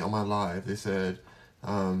were saying on my live, they said,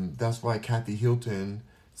 that's why Kathy Hilton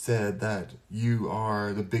said that you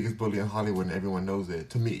are the biggest bully in Hollywood and everyone knows it,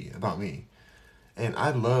 to me, about me. And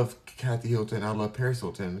I love Kathy Hilton. I love Paris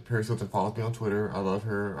Hilton. Paris Hilton follows me on Twitter. I love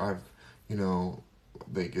her. I've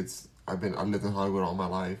lived in Hollywood all my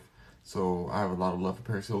life. So I have a lot of love for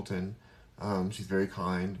Paris Hilton. She's very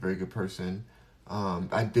kind, very good person.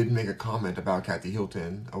 I did make a comment about Kathy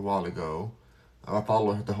Hilton a while ago. I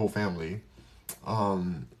follow the whole family.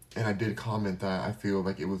 And I did comment that I feel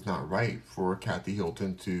like it was not right for Kathy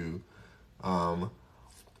Hilton to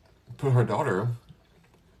put her daughter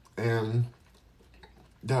in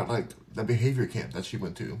that behavior camp that she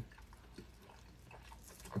went to.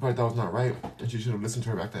 I thought that was not right, and she should have listened to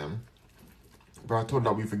her back then. But I told her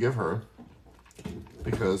that we forgive her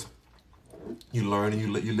because you learn and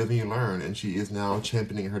you live and you learn, and she is now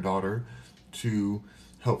championing her daughter to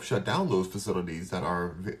help shut down those facilities that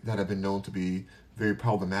have been known to be very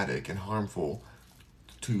problematic and harmful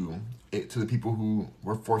to the people who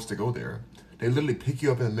were forced to go there. They literally pick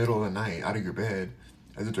you up in the middle of the night out of your bed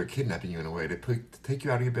as if they're kidnapping you in a way. They take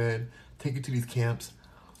you out of your bed, take you to these camps,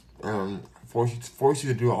 force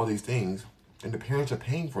you to do all these things, and the parents are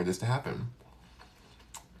paying for this to happen.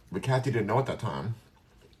 But Kathy didn't know at that time.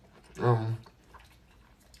 I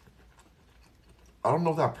don't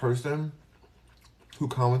know if that person who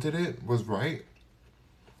commented it was right.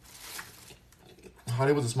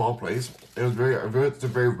 Hollywood's a small place. It was it's a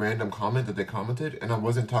very random comment that they commented, and I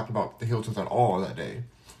wasn't talking about the Hiltons at all that day.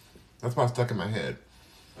 That's why it stuck in my head.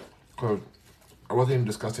 Because I wasn't even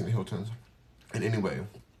discussing the Hiltons in any way.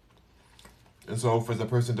 And so for the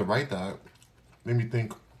person to write that made me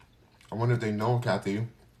think, I wonder if they know Kathy,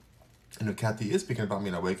 and if Kathy is speaking about me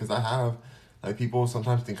that way, because I have, people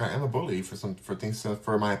sometimes think I am a bully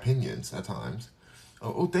for my opinions at times.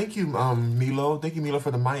 Oh, thank you, Milo. Thank you, Milo, for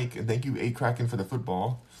the mic, and thank you, 8 Kraken, for the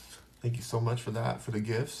football. Thank you so much for that, for the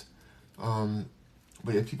gifts. But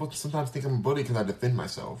yeah, people sometimes think I'm a bully because I defend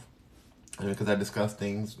myself, and because I discuss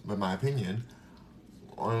things with my opinion.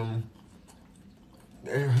 I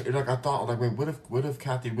thought, wait, what if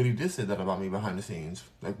Kathy really did say that about me behind the scenes?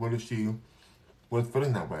 What if she was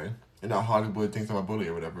feeling that way, and that Hollywood thinks I'm a bully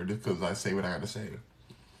or whatever, just because I say what I got to say.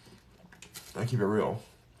 I keep it real.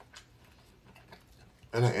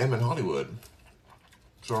 And I am in Hollywood.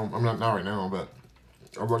 So I'm not now right now, but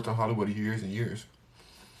I worked in Hollywood years and years.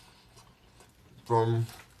 Made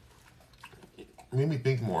me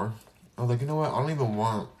think more. I was like, you know what? I don't even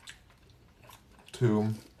want to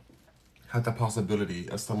have the possibility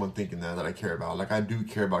of someone thinking that I care about. I do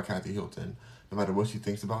care about Kathy Hilton. no matter what she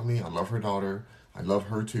thinks about me. I love her daughter. I love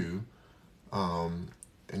her too.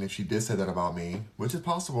 And if she did say that about me, which is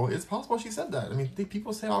possible, it's possible she said that. I mean,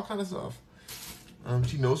 people say all kind of stuff.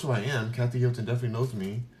 She knows who I am. Kathy Hilton definitely knows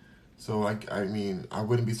me. So, I mean, I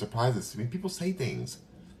wouldn't be surprised if people say things.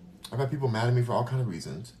 I've had people mad at me for all kind of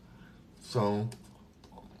reasons. So,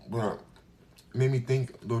 well, it made me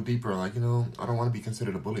think a little deeper. Like, I don't want to be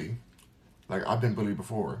considered a bully. Like, I've been bullied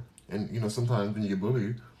before. And, sometimes when you get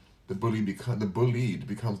bullied, the bullied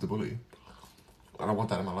becomes the bully. I don't want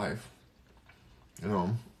that in my life.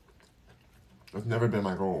 That's never been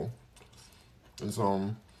my goal. And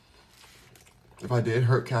so, if I did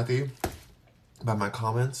hurt Kathy by my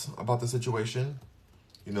comments about the situation,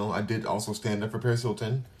 I did also stand up for Paris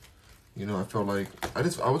Hilton. I felt like I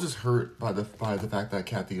was just hurt by the fact that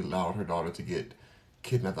Kathy allowed her daughter to get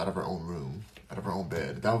kidnapped out of her own room, out of her own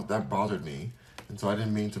bed. That bothered me. And so I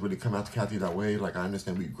didn't mean to really come out to Kathy that way. Like, I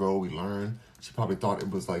understand we grow, we learn. She probably thought it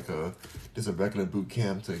was like just a regular boot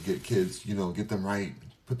camp to get kids, get them right,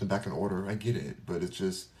 put them back in order. I get it. But it's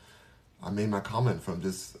just, I made my comment from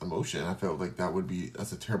just emotion. I felt like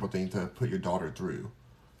that's a terrible thing to put your daughter through.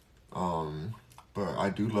 But I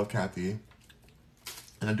do love Kathy.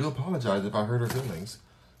 And I do apologize if I hurt her feelings.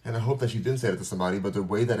 And I hope that she didn't say it to somebody. But the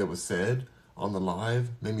way that it was said on the live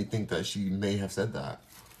made me think that she may have said that.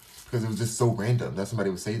 Because it was just so random that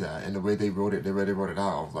somebody would say that. And the way they wrote it, out,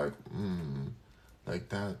 I was like, like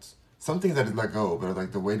that's... Some things I did let go, but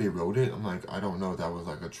like the way they wrote it, I'm like, I don't know if that was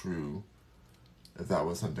like if that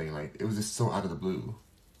was something like, it was just so out of the blue.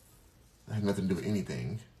 It had nothing to do with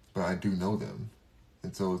anything, but I do know them.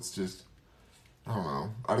 And so it's just, I don't know.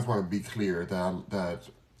 I just want to be clear that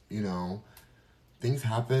things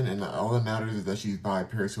happen, and all that matters is that she's by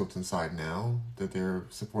Paris Hilton's side now, that they're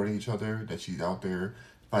supporting each other, that she's out there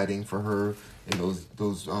fighting for her in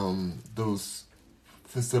those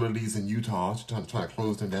facilities in Utah, trying to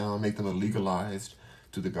close them down, make them illegalized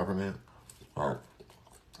to the government. I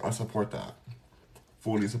support that.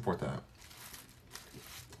 Fully support that.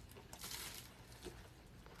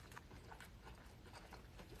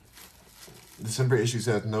 December issue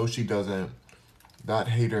says, no, she doesn't. That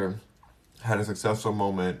hater had a successful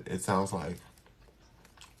moment, it sounds like.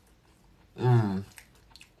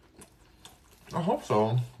 I hope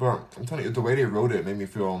so, but I'm telling you, the way they wrote it made me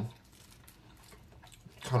feel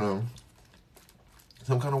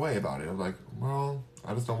some kind of way about it. I was like, well,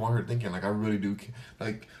 I just don't want her thinking. Like, I really do.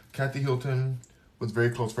 Like, Kathy Hilton was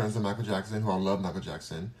very close friends with Michael Jackson, who I love Michael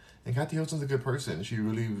Jackson. And Kathy Hilton's a good person. She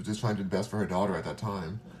really was just trying to do the best for her daughter at that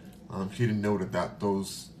time. She didn't know that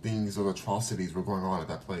those things, those atrocities were going on at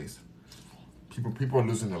that place. People are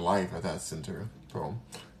losing their life at that center. So,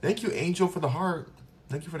 thank you, Angel, for the heart.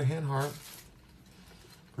 Thank you for the hand heart.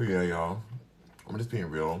 But yeah, y'all, I'm just being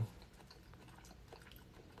real.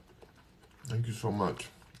 Thank you so much.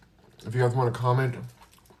 If you guys want to comment,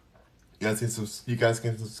 you guys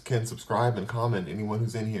can subscribe and comment. Anyone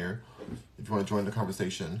who's in here, if you want to join the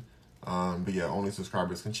conversation. But yeah, only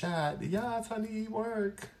subscribers can chat. Yeah, honey,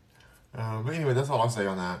 work. But anyway, that's all I'll say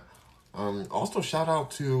on that. Also, shout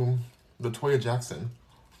out to LaToya Jackson.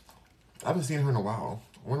 I haven't seen her in a while.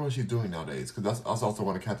 I wonder what she's doing nowadays, because that's also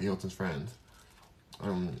one of Kathy Hilton's friends. I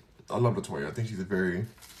love LaToya. I think she's a very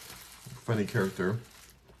funny character.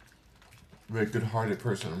 Very good-hearted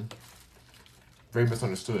person. Very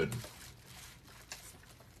misunderstood.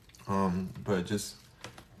 But just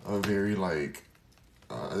a very, I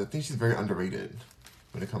think she's very underrated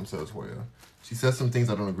when it comes to LaToya. She says some things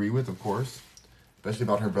I don't agree with, of course, especially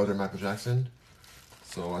about her brother, Michael Jackson.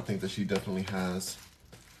 So I think that she definitely has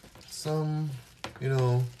some,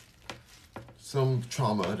 some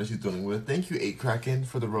trauma that she's dealing with. Thank you, 8 Kraken,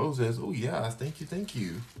 for the roses. Oh, yes. Thank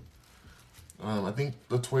you. I think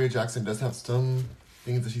LaToya Jackson does have some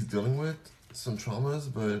things that she's dealing with, some traumas,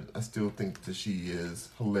 but I still think that she is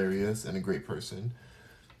hilarious and a great person.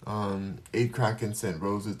 8 Kraken sent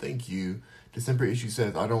roses. Thank you. December issue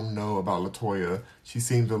says, I don't know about LaToya. She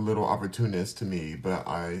seems a little opportunist to me, but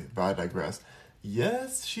I digress.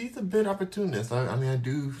 Yes, she's a bit opportunist. I mean, I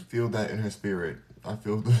do feel that in her spirit. I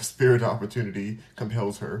feel the spirit of opportunity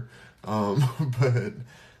compels her. But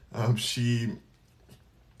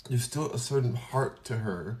there's still a certain heart to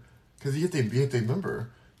her. Because you have to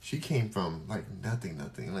remember, she came from, nothing.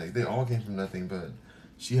 Like, they all came from nothing, but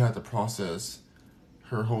she had to process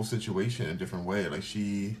her whole situation in a different way. Like,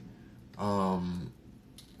 she has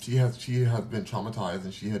been traumatized,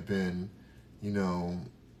 and she had been,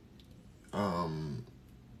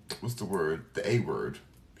 what's the word? The A word.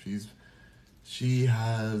 She's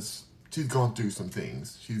gone through some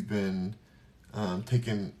things. She's been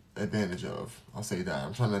taken advantage of. I'll say that.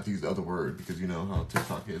 I'm trying not to use the other word because you know how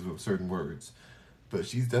TikTok is with certain words. But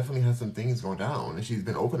she's definitely had some things going down, and she's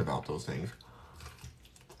been open about those things.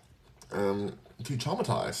 She's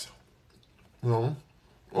traumatized. You know?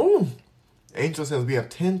 Oh! Angel says we have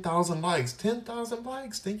 10,000 likes. 10,000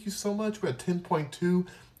 likes. Thank you so much. We're at 10.2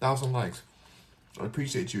 thousand likes. I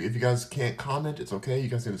appreciate you. If you guys can't comment, it's okay. You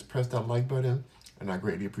guys can just press that like button, and I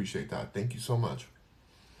greatly appreciate that. Thank you so much.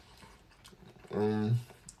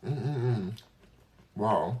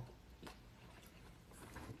 Wow.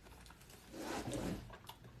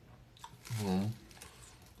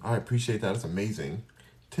 I appreciate that. It's amazing.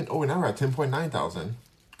 Oh, now we're at 10.9 thousand.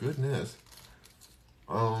 Goodness.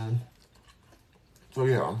 So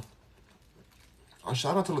yeah. A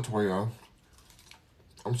shout out to Latoya.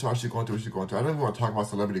 I'm sorry she's going through what she's going through. I don't even want to talk about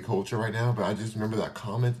celebrity culture right now, but I just remember that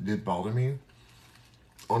comment did bother me.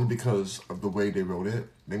 Only because of the way they wrote it.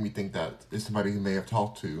 Made me think that it's somebody who may have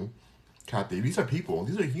talked to Kathy. These are people.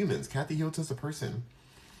 These are humans. Kathy Hilton's a person.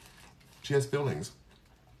 She has feelings.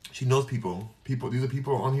 She knows people. These are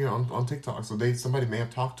people on here on TikTok. So somebody may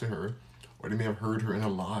have talked to her, or they may have heard her in a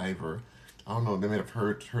live, or I don't know, they may have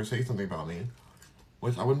heard her say something about me.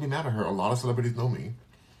 Which I wouldn't be mad at her. A lot of celebrities know me.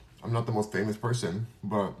 I'm not the most famous person,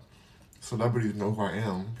 but celebrities know who I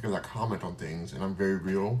am because I comment on things and I'm very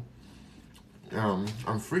real.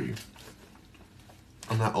 I'm free.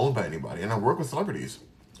 I'm not owned by anybody, and I work with celebrities.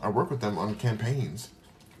 I work with them on campaigns,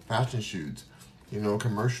 fashion shoots,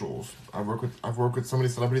 commercials. I've worked with so many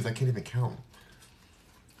celebrities I can't even count.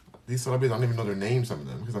 These celebrities, I don't even know their names, some of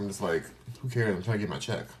them, because I'm just like, who cares? I'm trying to get my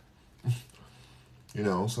check.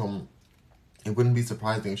 So it wouldn't be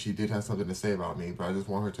surprising if she did have something to say about me, but I just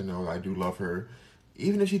want her to know that I do love her.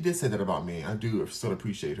 Even if she did say that about me, I do still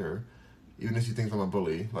appreciate her. Even if she thinks I'm a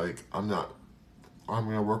bully, I'm not. I'm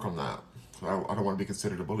going to work on that. So I don't want to be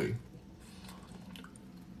considered a bully.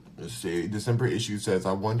 Let's see. December issue says,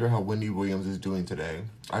 I wonder how Wendy Williams is doing today.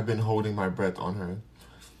 I've been holding my breath on her.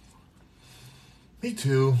 Me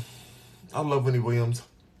too. I love Wendy Williams.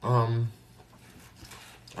 I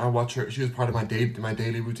watch her. She was part of my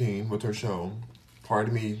daily routine with her show. Part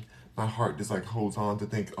of me, my heart just holds on to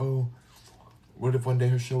think, oh, what if one day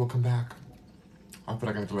her show will come back? I feel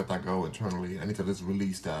like I need to let that go internally. I need to just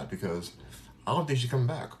release that because I don't think she's coming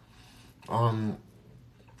back.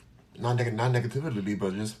 Not negatively,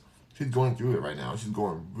 but just she's going through it right now. She's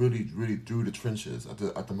going really, really through the trenches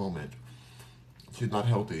at the moment. She's not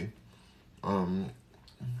healthy.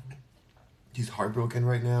 She's heartbroken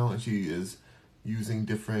right now, and she is using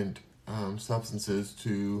different substances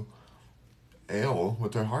to aid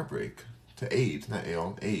with her heartbreak. Aid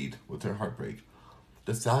with her heartbreak.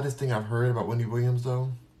 The saddest thing I've heard about Wendy Williams,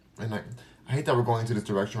 though, and I hate that we're going into this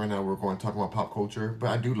direction right now. We're going to talk about pop culture, but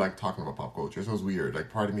I do like talking about pop culture. So it's weird.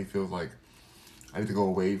 Part of me feels like I need to go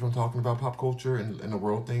away from talking about pop culture and the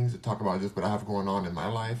world things and talk about just what I have going on in my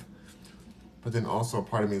life. But then also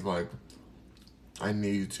part of me is like, I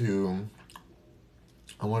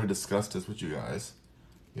want to discuss this with you guys.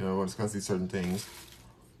 I want to discuss these certain things.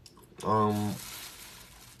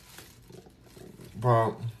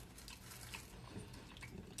 But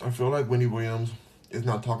I feel like Wendy Williams is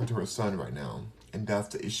not talking to her son right now. And that's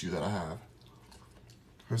the issue that I have.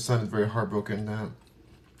 Her son is very heartbroken that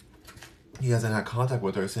he hasn't had contact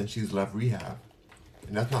with her since she's left rehab.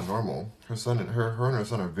 And that's not normal. Her and her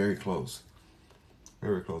son are very close.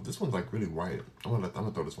 Very close. This one's really white. I'm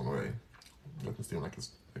gonna throw this one away. It doesn't seem like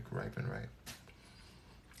it's ripened right.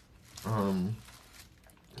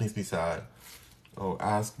 Makes me sad. Oh,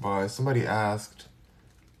 somebody asked,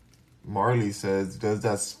 Marley says, does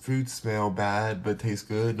that fruit smell bad but taste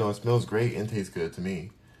good? No, it smells great and tastes good to me.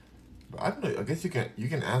 But I don't know. I guess you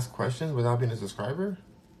can ask questions without being a subscriber.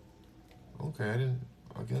 Okay,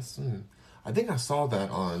 I think I saw that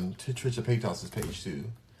on Trisha Paytas's page too.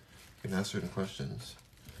 You can ask certain questions.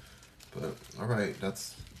 But alright,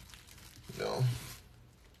 that's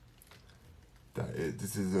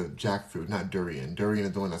this is a jackfruit, not durian. Durian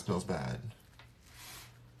is the one that smells bad.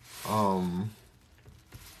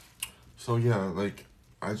 So yeah,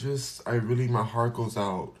 my heart goes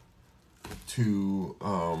out to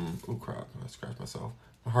oh crap, I scratched myself.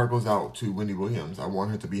 My heart goes out to Wendy Williams. I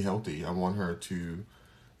want her to be healthy. I want her to,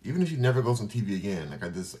 even if she never goes on TV again,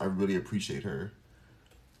 I really appreciate her.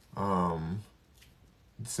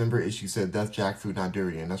 December issue said that's jackfruit, not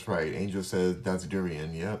durian. That's right. Angel said that's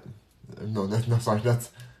durian. Yep. No, that's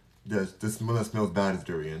this one that smells bad is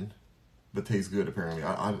durian, but tastes good apparently.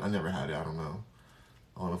 I never had it. I don't know.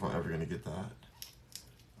 I don't know if I'm ever gonna get that.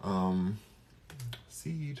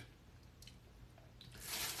 Seed.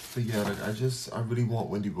 But yeah, I really want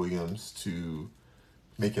Wendy Williams to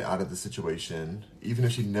make it out of the situation, even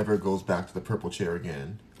if she never goes back to the purple chair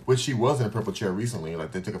again. Which she was in a purple chair recently.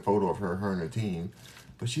 Like, they took a photo of her and her team.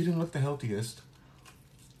 But she didn't look the healthiest.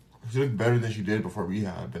 She looked better than she did before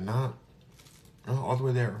rehab, but not all the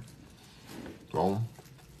way there. So,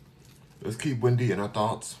 let's keep Wendy in our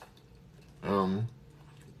thoughts.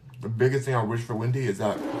 The biggest thing I wish for Wendy is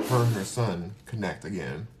that her and her son connect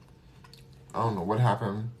again. I don't know what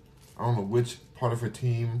happened. I don't know which part of her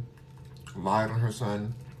team lied on her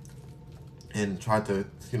son and tried to,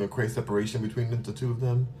 create separation between the two of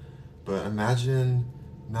them. But imagine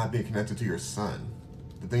not being connected to your son.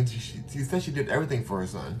 The things she said she did everything for her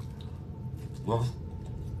son. Well,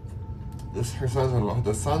 her son is her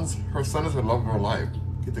love of her life.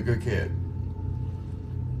 He's a good kid.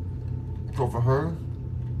 So for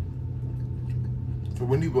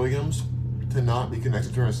Wendy Williams to not be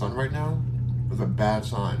connected to her son right now is a bad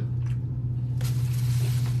sign.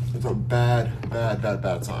 It's a bad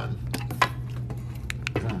sign.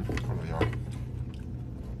 Hold on, y'all.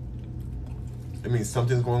 It means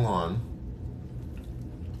something's going on.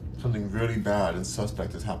 Something really bad and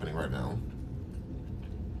suspect is happening right now.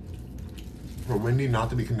 For Wendy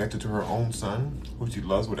not to be connected to her own son, who she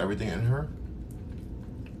loves with everything in her.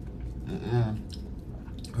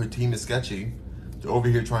 Her team is sketchy. They're over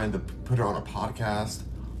here trying to put her on a podcast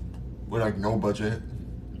with like no budget.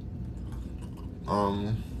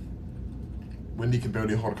 Wendy can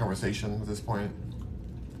barely hold a conversation at this point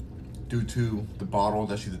due to the bottle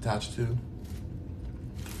that she's attached to.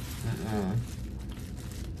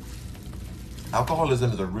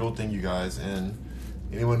 Alcoholism is a real thing, you guys, and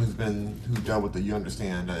anyone who dealt with it, you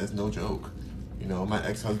understand that it's no joke. My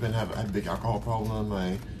ex-husband had a big alcohol problem.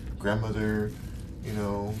 My grandmother, I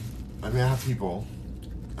have people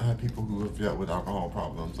who have dealt with alcohol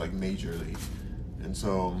problems, like majorly. And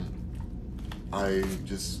so I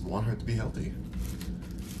just want her to be healthy.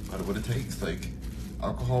 I don't know what it takes. Like,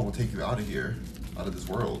 alcohol will take you out of here, out of this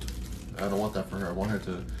world. I don't want that for her. I want her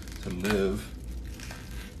to live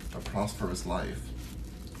a prosperous life.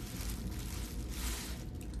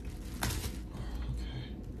 Okay.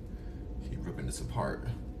 Keep ripping this apart.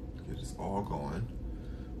 Get this all going.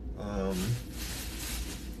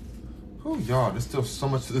 Y'all, there's still so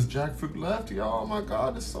much of this jackfruit left, y'all. Oh my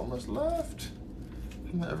God, there's so much left.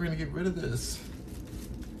 I'm not ever gonna get rid of this.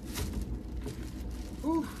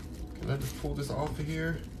 Whew. Can I just pull this off of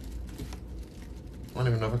here? I don't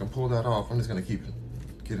even know if I can pull that off. I'm just gonna keep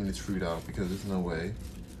getting this fruit out because there's no way.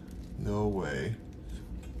 No way.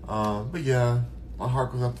 But yeah, my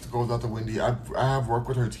heart goes out to Wendy. I have worked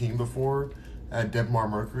with her team before at Debmar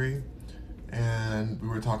Mercury, and we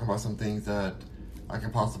were talking about some things that I can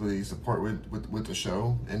possibly support with the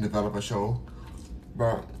show and develop a show.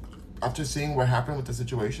 But after seeing what happened with the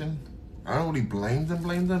situation, I don't really blame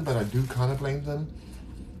them, but I do kind of blame them.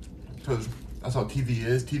 Because that's how TV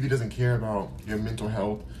is. TV doesn't care about your mental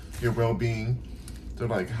health, your well-being. They're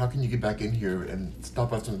like, how can you get back in here and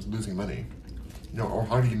stop us from losing money? Or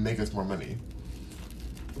how do you make us more money?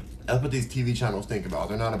 That's what these TV channels think about.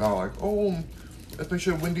 They're not about like, oh, let's make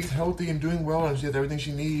sure Wendy's healthy and doing well and she has everything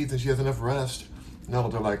she needs and she has enough rest. No,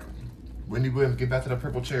 they're like, Wendy Williams, get back to the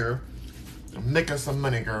purple chair. Make us some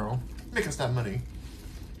money, girl. Make us that money.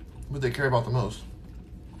 What they care about the most.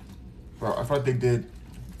 Well, I feel like they did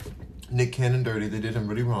Nick Cannon dirty. They did him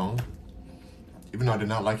really wrong. Even though I did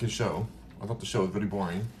not like his show. I thought the show was really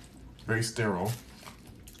boring. Very sterile.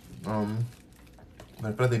 I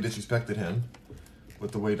feel like they disrespected him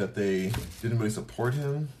with the way that they didn't really support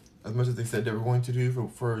him as much as they said they were going to do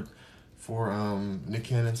for Nick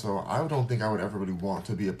Cannon. So I don't think I would ever really want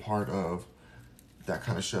to be a part of that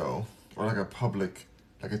kind of show, or like a public,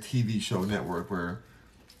 like a TV show network where,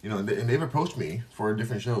 and they've approached me for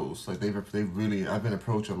different shows. Like I've been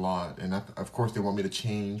approached a lot, and of course they want me to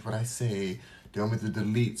change what I say. They want me to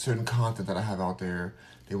delete certain content that I have out there.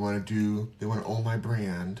 They want to own my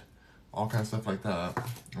brand, all kinds of stuff like that.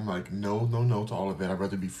 I'm like, no to all of it. I'd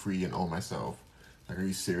rather be free and own myself. Like, are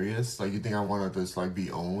you serious? Like, you think I want to just like be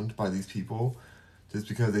owned by these people just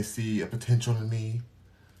because they see a potential in me?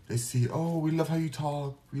 They see, oh, we love how you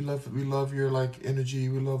talk. We love your like energy.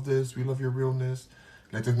 We love this. We love your realness.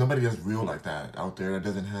 Like, there's nobody that's real like that out there that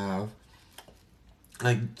doesn't have.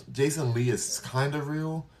 Like, Jason Lee is kind of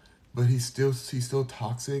real, but he's still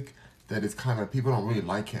toxic. That it's kind of, people don't really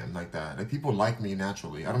like him like that. Like, people like me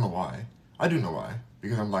naturally. I don't know why. I do know why,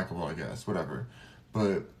 because I'm likable, I guess. Whatever.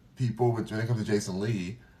 But people, when it comes to Jason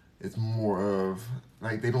Lee, it's more of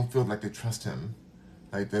like they don't feel like they trust him.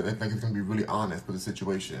 Like it's gonna be really honest with the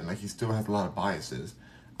situation. Like, he still has a lot of biases.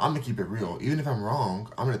 I'm gonna keep it real. Even if I'm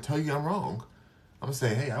wrong, I'm gonna tell you I'm wrong. I'm gonna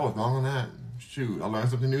say, hey, I was wrong on that. Shoot, I learned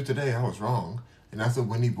something new today. I was wrong. And that's what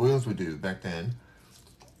Wendy Williams would do back then.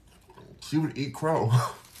 She would eat crow.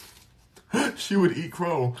 She would eat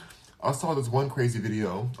crow. I saw this one crazy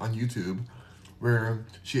video on YouTube where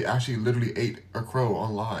she actually literally ate a crow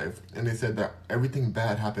on live, and they said that everything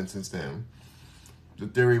bad happened since then. The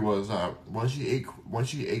theory was once she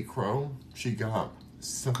ate crow, she got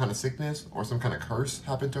some kind of sickness or some kind of curse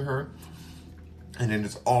happened to her, and then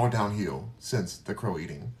it's all downhill since the crow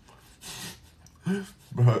eating.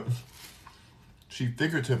 But she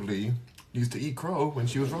figuratively used to eat crow when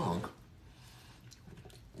she was wrong.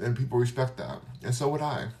 And people respect that. And so would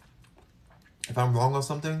I. If I'm wrong on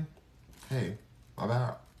something, hey, my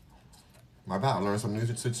bad. My bad. I learned some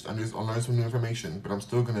new information, but I'm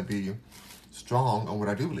still gonna be strong on what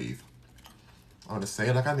I do believe. I'm gonna say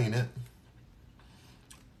it like I mean it.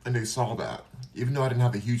 And they saw that. Even though I didn't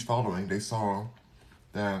have a huge following, they saw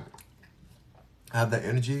that I have that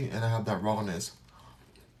energy and I have that rawness.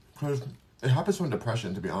 Because it happens from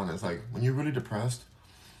depression, to be honest. Like, when you're really depressed,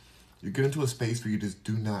 you get into a space where you just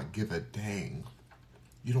do not give a dang.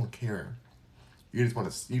 You don't care. You just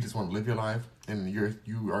want to live your life, and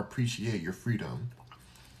you appreciate your freedom.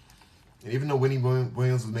 And even though Wendy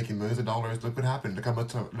Williams was making millions of dollars, look what happened. Look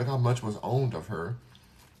how much was owned of her,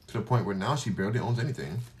 to the point where now she barely owns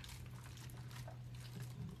anything.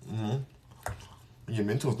 Mm-hmm. When your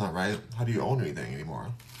mental's not right, how do you own anything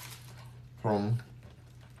anymore?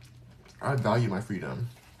 I value my freedom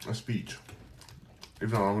of speech, even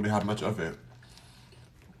though I don't really have much of it.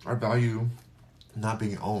 I value not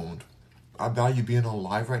being owned. I value being on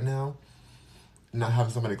live right now, not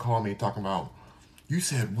having somebody call me talking about, you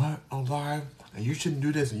said what on live, and you shouldn't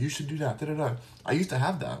do this, and you should do that, da-da-da. I used to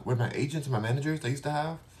have that with my agents and my managers. They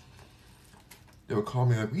would call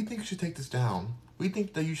me like, we think you should take this down. We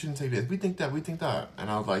think that you shouldn't say this. We think that. And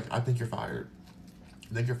I was like, I think you're fired.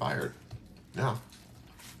 I think you're fired. Yeah.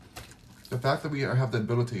 The fact that we have the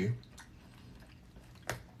ability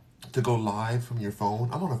to go live from your phone.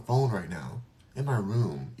 I'm on a phone right now, in my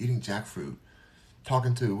room, eating jackfruit,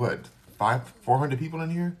 talking to, 400 people in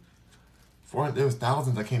here? There was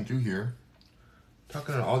thousands that came through here.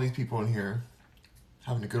 Talking to all these people in here,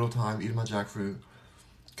 having a good old time, eating my jackfruit,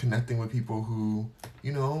 connecting with people who,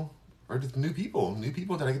 are just new people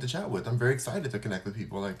that I get to chat with. I'm very excited to connect with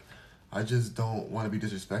people. Like, I just don't want to be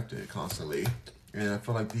disrespected constantly. And I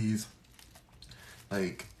feel like these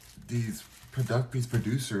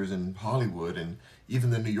producers in Hollywood, and even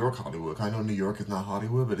the New York Hollywood. I know New York is not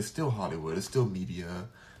Hollywood, but it's still Hollywood. It's still media.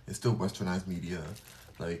 It's still westernized media.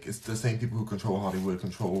 Like, it's the same people who control Hollywood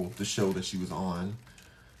control the show that she was on.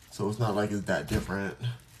 So it's not like it's that different.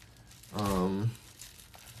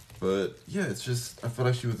 But yeah, it's just, I feel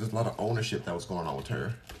like there's a lot of ownership that was going on with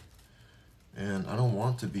her. And I don't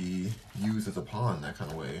want to be used as a pawn that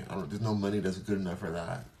kind of way. There's no money that's good enough for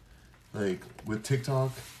that. Like, with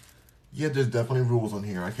TikTok, yeah, there's definitely rules on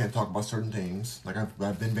here. I can't talk about certain things. Like,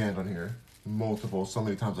 I've been banned on here. So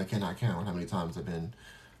many times I cannot count how many times I've been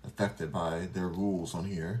affected by their rules on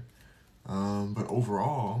here. But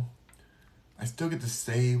overall, I still get to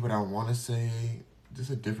say what I want to say,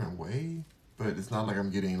 just a different way. But it's not like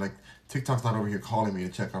I'm getting, like, TikTok's not over here calling me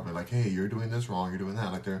to check up and like, hey, you're doing this wrong, you're doing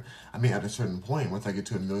that. Like, at a certain point, once I get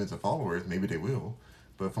to millions of followers, maybe they will.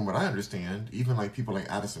 But from what I understand, even like people like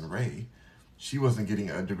Addison Rae, she wasn't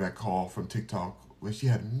getting a direct call from TikTok when she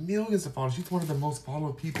had millions of followers. She's one of the most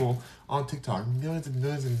followed people on TikTok, millions and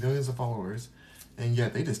millions and millions of followers. And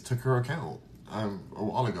yet they just took her account a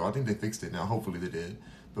while ago. I think they fixed it now. Hopefully they did.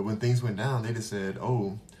 But when things went down, they just said,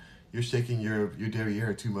 oh, you're shaking your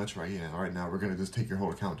derriere too much right now. We're going to just take your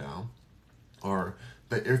whole account down. Or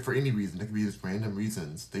for any reason. It could be just random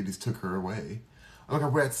reasons. They just took her away. Oh my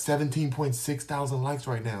God, we're at 17.6 thousand likes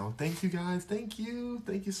right now. Thank you, guys. Thank you.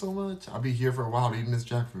 Thank you so much. I'll be here for a while eating this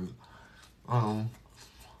jackfruit.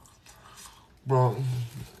 Bro,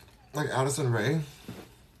 like Addison Rae,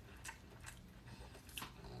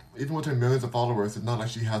 even with her millions of followers, it's not like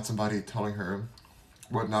she had somebody telling her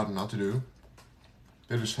what not and not to do.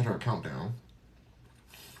 They just shut her account down.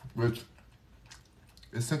 Which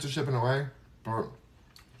is censorship in a way, but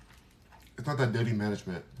it's not that dirty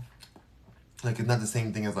management. Like, it's not the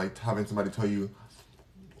same thing as, like, having somebody tell you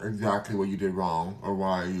exactly what you did wrong or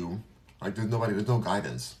why you... Like, there's no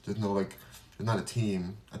guidance. There's not a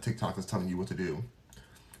team at TikTok that's telling you what to do.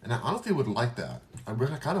 And I honestly would like that. I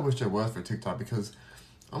kind of wish there was for TikTok, because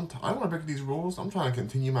I want to break these rules. I'm trying to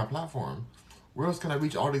continue my platform. Where else can I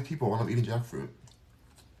reach all these people while I'm eating jackfruit?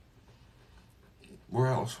 Where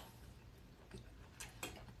else?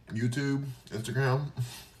 YouTube, Instagram,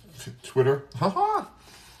 Twitter. Haha!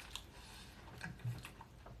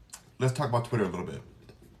 Let's talk about Twitter a little bit.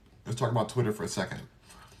 Let's talk about Twitter for a second.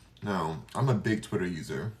 Now, I'm a big Twitter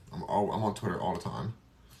user. I'm on Twitter all the time.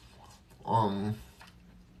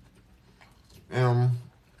 And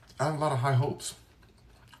I have a lot of high hopes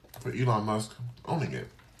for Elon Musk owning it.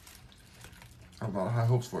 I have a lot of high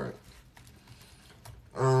hopes for it.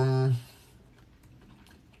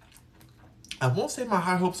 I won't say my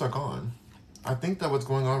high hopes are gone. I think that what's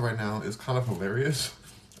going on right now is kind of hilarious.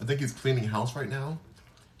 I think he's cleaning house right now.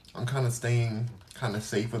 I'm kind of staying kind of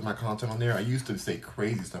safe with my content on there. I used to say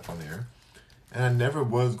crazy stuff on there. And I never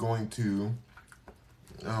was going to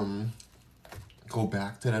go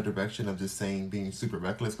back to that direction of just saying being super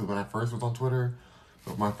reckless. Because when I first was on Twitter,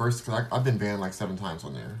 cause I've been banned like 7 times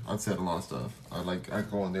on there. I've said a lot of stuff. I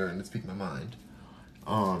go on there and speak my mind.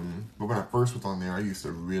 But when I first was on there, I used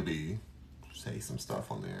to really say some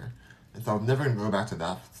stuff on there. And so I'm never going to go back to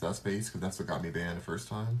that space because that's what got me banned the first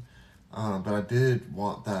time. But I did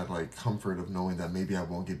want that like comfort of knowing that maybe I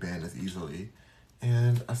won't get banned as easily.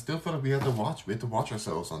 And I still feel like we have to watch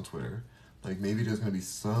ourselves on Twitter. Like maybe there's going to be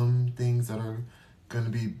some things that are going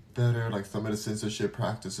to be better. Like some of the censorship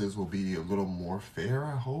practices will be a little more fair,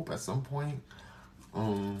 I hope, at some point.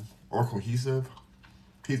 Or cohesive.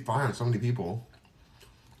 He's firing so many people,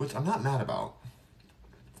 which I'm not mad about.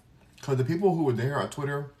 Because the people who were there at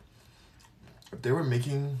Twitter, if they were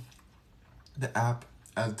making the app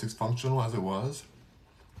as dysfunctional as it was,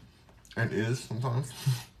 and is sometimes,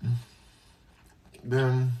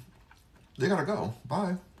 then they gotta go.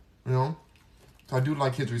 Bye. You know? So I do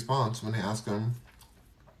like his response when they ask him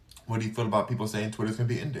what do you feel about people saying Twitter's gonna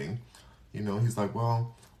be ending. You know, he's like,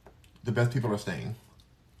 well, the best people are staying.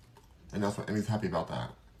 And he's happy about that.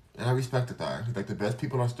 And I respected that. He's like, the best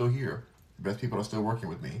people are still here. The best people are still working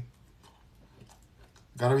with me.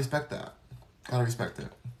 Gotta respect that. Gotta respect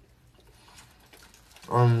it.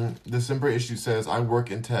 December issue says, I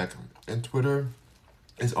work in tech, and Twitter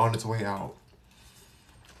is on its way out.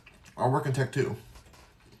 I work in tech too.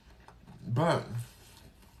 But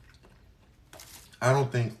I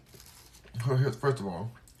don't think, first of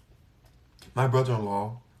all, my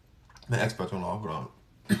ex-brother-in-law, hold on.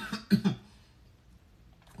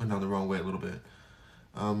 Went down the wrong way a little bit.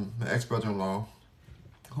 My ex-brother-in-law,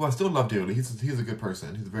 who I still love dearly, he's a good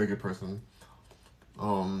person. He's a very good person.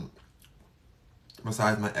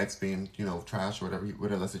 Besides my ex being, trash or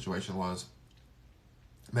whatever that situation was,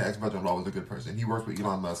 my ex-brother-in-law was a good person. He worked with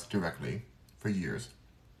Elon Musk directly for years.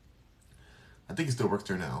 I think he still works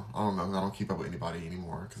there now. I don't know. I don't keep up with anybody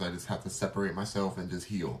anymore because I just have to separate myself and just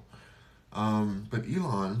heal. But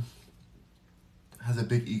Elon has a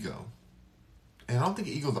big ego. And I don't think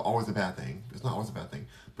egos are always a bad thing. It's not always a bad thing.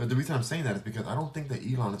 But the reason I'm saying that is because I don't think that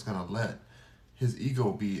Elon is going to let his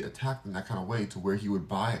ego be attacked in that kind of way to where he would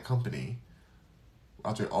buy a company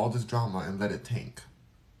after all this drama and let it tank.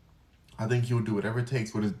 I think he would do whatever it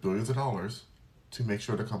takes with his billions of dollars to make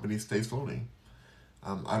sure the company stays floating.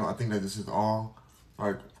 I think that this is all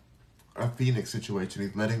like a Phoenix situation.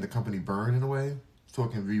 He's letting the company burn in a way so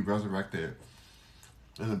it can be resurrected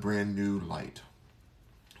in a brand new light.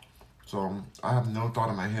 So I have no thought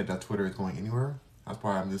in my head that Twitter is going anywhere. That's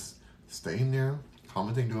why I'm just staying there,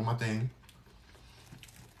 commenting, doing my thing.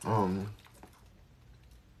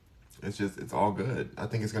 It's all good. I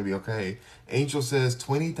think it's going to be okay. Angel says,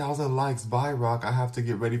 20,000 likes. Bye, Rock. I have to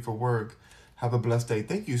get ready for work. Have a blessed day.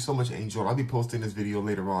 Thank you so much, Angel. I'll be posting this video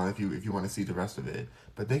later on if you want to see the rest of it.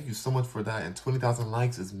 But thank you so much for that. And 20,000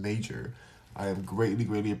 likes is major. I am greatly,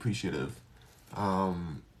 greatly appreciative.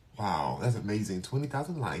 Wow, that's amazing.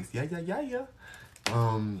 20,000 likes. Yeah. You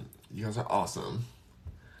guys are awesome.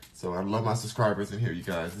 So I love my subscribers in here, you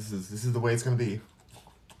guys. This is the way it's going to be.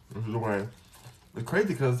 This is the way. It's crazy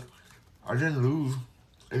because I didn't lose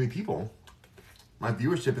any people. My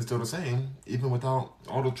viewership is still the same, even without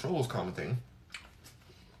all the trolls commenting.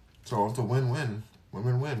 So it's a win-win.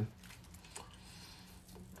 Win-win-win.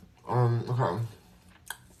 Okay.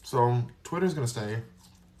 So Twitter's gonna stay.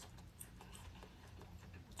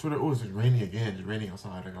 Twitter, oh, it's raining again. It's raining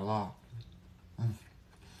outside like a lot.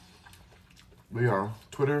 But yeah,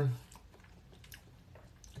 Twitter's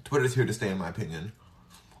here to stay in my opinion.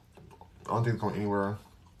 I don't think it's going anywhere.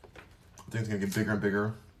 I think it's gonna get bigger and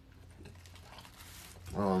bigger.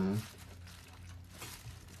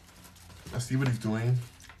 I see what he's doing.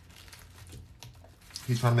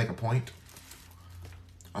 He's trying to make a point.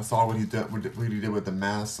 I saw what he did with the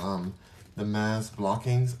mass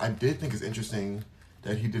blockings. I did think it's interesting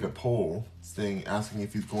that he did a poll saying, asking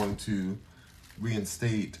if he's going to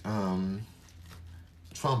reinstate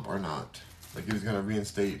Trump or not. Like he was going to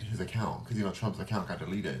reinstate his account because Trump's account got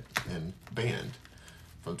deleted and banned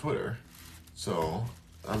from Twitter. So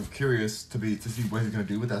I'm curious to see what he's going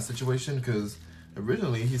to do with that situation because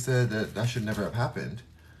originally he said that should never have happened.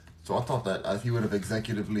 So I thought that he would have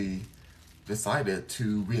executively decided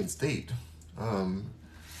to reinstate um,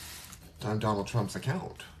 Donald Trump's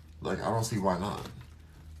account. Like, I don't see why not.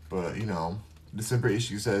 But, December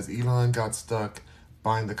issue says Elon got stuck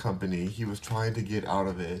buying the company. He was trying to get out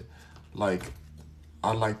of it. Like,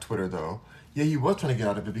 I like Twitter though. Yeah, he was trying to get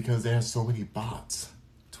out of it because there are so many bots.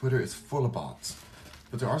 Twitter is full of bots.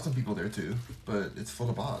 But there are some people there too. But it's full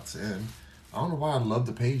of bots. And I don't know why I love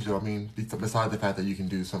the page though. I mean, besides the fact that you can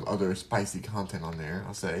do some other spicy content on there,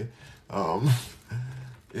 I'll say. Um,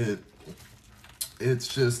 it's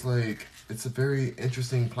just like, it's a very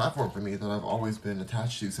interesting platform for me that I've always been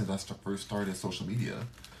attached to since I first started social media.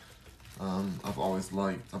 I've always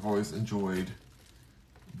enjoyed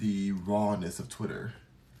the rawness of Twitter.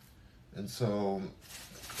 And so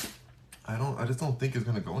I just don't think it's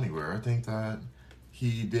gonna go anywhere. I think that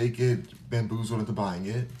he did get bamboozled into buying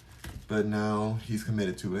it, but now he's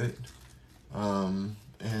committed to it. And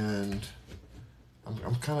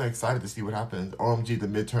I'm kind of excited to see what happens. OMG, the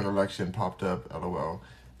midterm election popped up. LOL.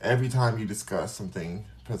 Every time you discuss something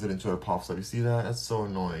presidential, it pops up. You see that? That's so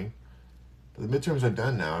annoying. But the midterms are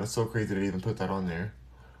done now. It's so crazy to even put that on there.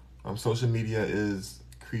 Social media is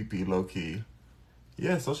creepy, low key.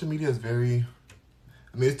 Yeah, social media is very.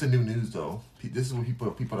 I mean, it's the new news though. This is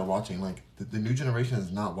what people are watching. Like the new generation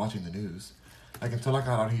is not watching the news. Like until I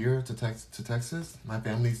got out here to Texas, my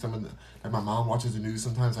family, like my mom watches the news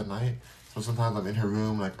sometimes at night. So sometimes I'm in her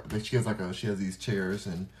room, like she has these chairs,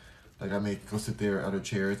 and like I may go sit there at her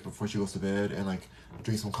chairs before she goes to bed, and like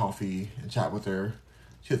drink some coffee and chat with her.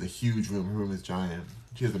 She has a huge room. Her room is giant.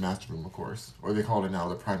 She has the master room, of course, or they call it now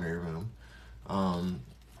the primary room. And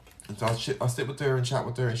so I'll sit with her and chat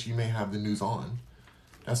with her, and she may have the news on.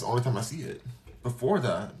 That's the only time I see it. Before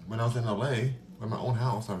that, when I was in LA, in my own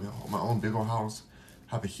house, I have my own big old house,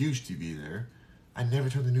 have a huge TV there. I never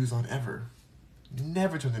turned the news on ever.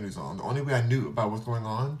 Never turned the news on. The only way I knew about what's going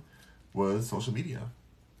on was social media.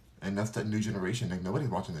 And that's that new generation. Like nobody's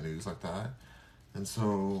watching the news like that. And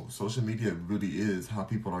so social media really is how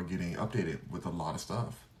people are getting updated with a lot of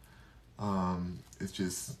stuff. It's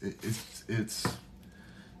just it's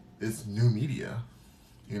new media.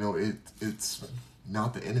 It's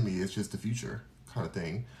not the enemy, it's just the future kind of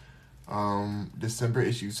thing. December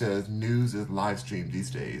issue says news is live streamed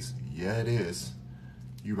these days. Yeah, it is.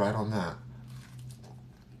 You right on that.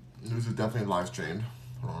 News is definitely live streamed.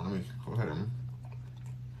 Hold on, let me go ahead and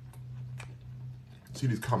see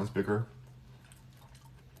these comments bigger.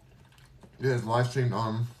 Yeah, it's live streamed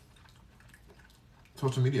on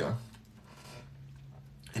social media.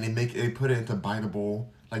 And they put it into biteable,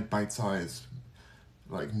 like bite-sized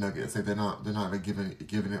like nuggets. Like they're not like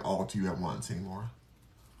giving it all to you at once anymore.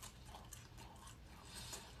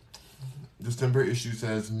 December issue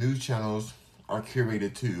says news channels are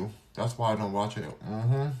curated too. That's why I don't watch it.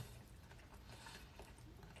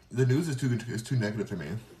 The news is too negative to me.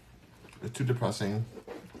 It's too depressing.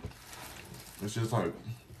 It's just like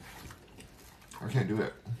I can't do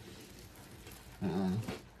it.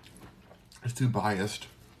 It's too biased.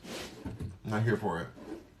 I'm not here for it.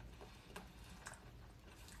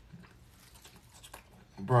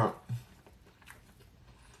 But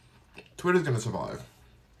Twitter's gonna survive.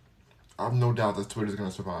 I have no doubt that Twitter's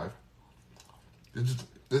gonna survive. This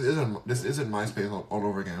isn't MySpace all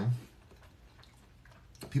over again.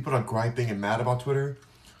 People are griping and mad about Twitter,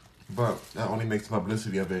 but that only makes the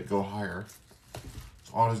publicity of it go higher.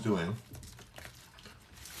 That's all it's doing.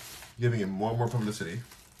 Giving it more and more publicity.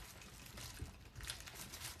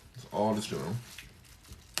 That's all it's doing.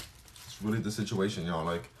 It's really the situation, y'all.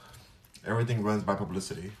 Like, everything runs by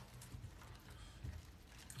publicity.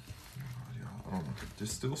 I don't know.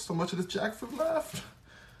 There's still so much of this jackfruit left.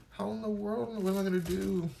 How in the world? What am I gonna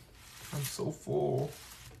do? I'm so full.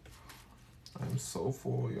 I'm so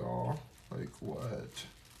full, y'all. Like, what?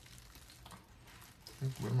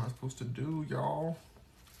 Like, what am I supposed to do, y'all?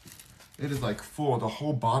 It is like full. The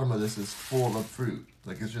whole bottom of this is full of fruit.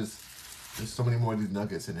 Like, it's just, there's so many more of these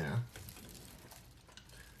nuggets in there.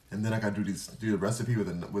 And then I gotta do the recipe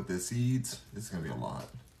with the seeds. It's gonna be a lot.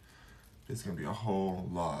 It's gonna be a whole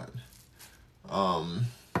lot.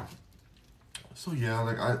 So yeah,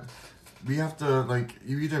 like we have to, like,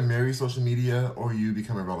 you either marry social media or you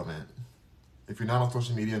become irrelevant. If you're not on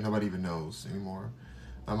social media, nobody even knows anymore.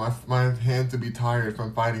 My hands would be tired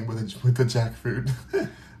from fighting with the jackfruit.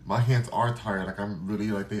 My hands are tired. Like, I'm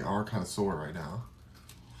really, like, they are kind of sore right now.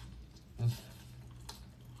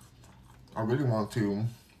 I really want to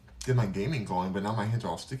get my gaming going, but now my hands are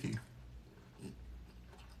all sticky.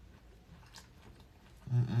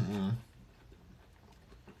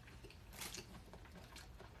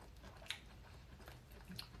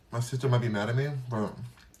 My sister might be mad at me, but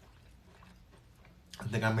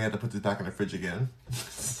think I may have to put this back in the fridge again.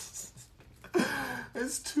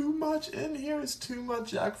 It's too much in here. It's too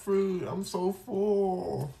much jackfruit. I'm so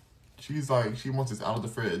full. She's like, she wants this out of the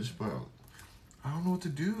fridge, but I don't know what to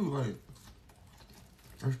do. Like,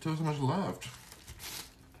 there's still so much left.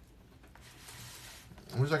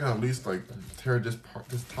 I wish I can at least like tear this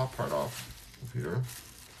top part off of here.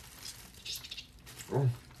 Oh.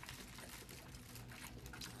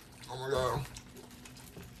 Oh my god.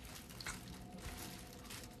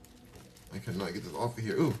 I cannot get this off of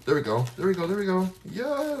here. Ooh, there we go. There we go. There we go.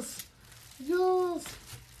 Yes. Yes.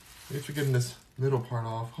 Thanks for getting this middle part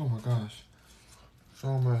off. Oh my gosh.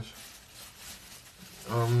 So much.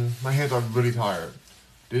 My hands are really tired.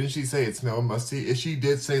 Didn't she say it smelled musty? She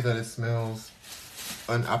did say that it smells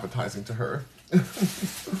unappetizing to her.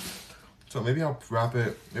 So maybe I'll wrap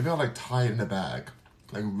it. Maybe I'll like tie it in a bag.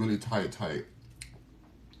 Like really tight.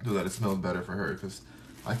 So that it smells better for her. Because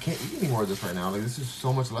I can't eat any more of this right now. Like, this is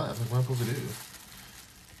so much left. Like, what am I supposed to do?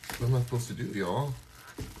 What am I supposed to do, y'all?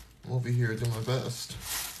 I'm over here doing my best.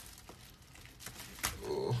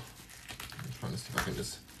 Oh, I'm trying to see if I can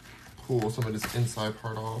just pull some of this inside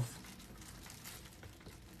part off.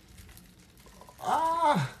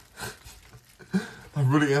 Ah! I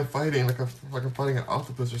really am fighting, like I'm fighting an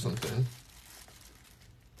octopus or something.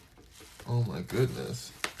 Oh my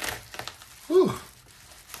goodness. Whew.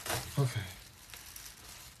 Okay.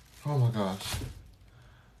 Oh my gosh.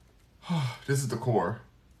 This is the core.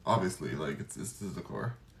 Obviously, like this is the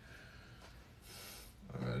core.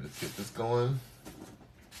 Alright, let's get this going.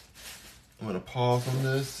 I'm gonna pause on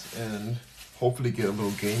this and hopefully get a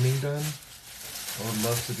little gaming done. I would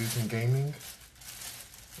love to do some gaming.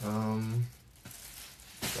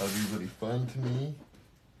 That would be really fun to me.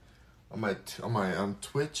 On my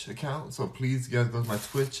Twitch account, so please you guys go to my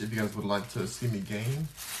Twitch if you guys would like to see me game.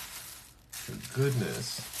 Good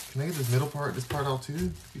goodness. Can I get this middle part, this part out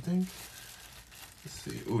too, you think? Let's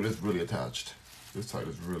see. Ooh, that's really attached. This side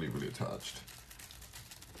is really, really attached.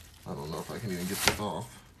 I don't know if I can even get this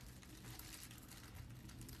off.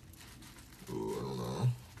 Ooh, I don't know.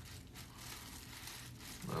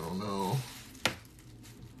 I don't know.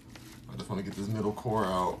 I just want to get this middle core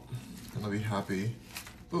out and I'll be happy.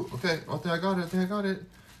 Ooh, okay. I think I got it. I think I got it.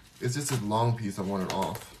 It's just this long piece I wanted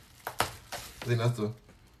off. I think that's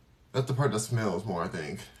the part that smells more, I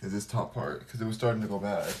think, is this top part, because it was starting to go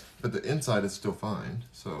bad. But the inside is still fine,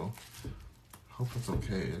 so I hope it's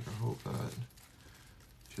okay. Like, I hope that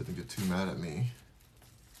she doesn't get too mad at me,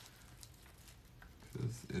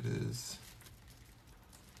 because it is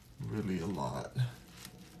really a lot,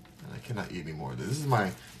 and I cannot eat any more of this. This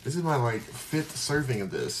is my like 5th serving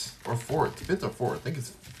of this, or 4th, 5th or 4th. I think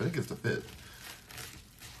it's the 5th.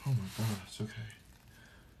 Oh my gosh. Okay.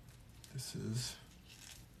 This is.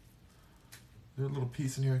 There's a little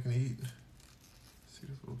piece in here I can eat. See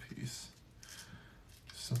this little piece.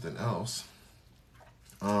 Something else.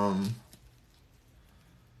 Oh,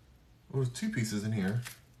 there's 2 pieces in here.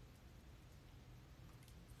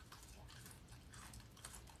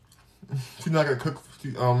 She's not gonna cook.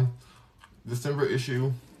 December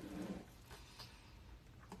issue.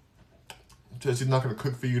 Says she's not gonna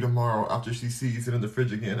cook for you tomorrow after she sees it in the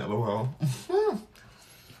fridge again. LOL.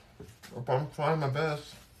 I'm trying my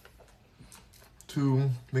best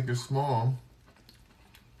to make it small.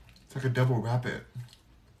 So I could double wrap it.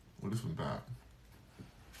 Well, this one's bad.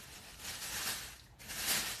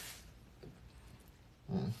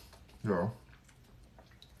 Yeah.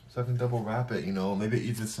 So I can double wrap it, you know. Maybe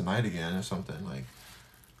eat this tonight again or something. Like,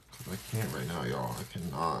 cause I can't right now, y'all. I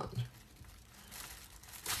cannot.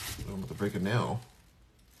 I'm about to break a nail.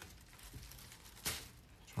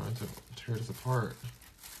 Trying to tear this apart.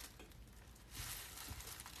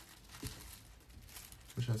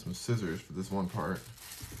 Wish I had some scissors for this one part.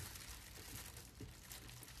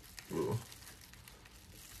 Ooh.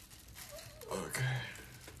 Okay.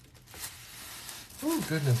 Oh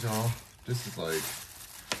goodness, y'all. This is like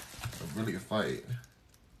really a fight.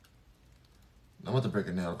 I'm about to break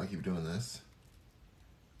a nail if I keep doing this.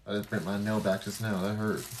 I just bent my nail back just now. That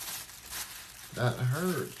hurt. That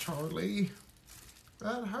hurt, Charlie.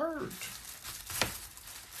 That hurt.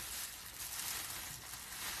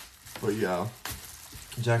 But yeah,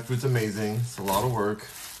 jackfruit's amazing. It's a lot of work,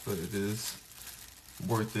 but it is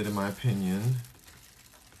worth it in my opinion.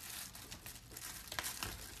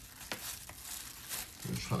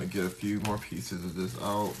 I'm just trying to get a few more pieces of this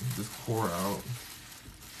out, this core out.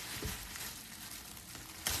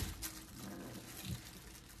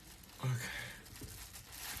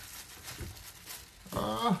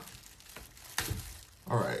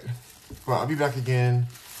 All right. Well, I'll be back again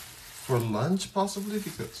for lunch possibly,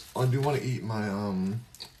 because I do want to eat my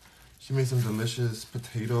She made some delicious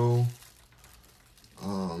potato.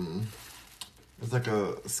 It's like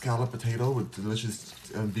a scallop potato with delicious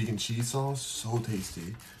vegan cheese sauce. So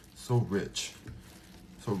tasty, so rich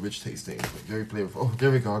tasting, like very flavorful. Oh, there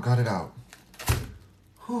we go. I got it out.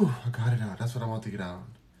 Whew, I got it out. That's what I want to get out.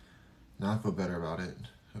 Now I feel better about it.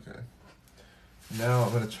 Okay. Now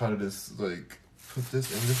I'm gonna try to just like put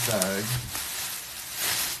this in this bag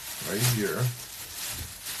right here.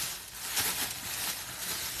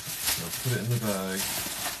 I'll put it in the bag.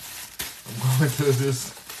 I'm going to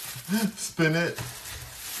just spin it.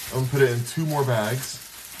 I'm gonna put it in 2 more bags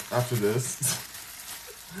after this.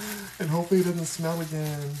 And hopefully it doesn't smell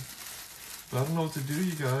again. But I don't know what to do,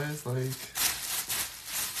 you guys. Like,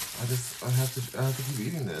 I have to keep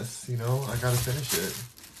eating this, you know? I gotta finish it.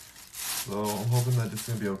 So I'm hoping that this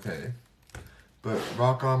is gonna be okay. But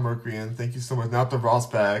rock on, Mercury, thank you so much. Not the Ross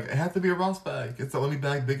bag. It had to be a Ross bag. It's the only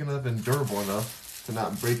bag big enough and durable enough to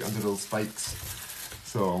not break under those spikes.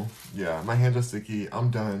 So yeah, my hands are sticky.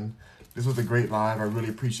 I'm done. This was a great live. I really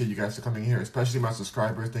appreciate you guys for coming here, especially my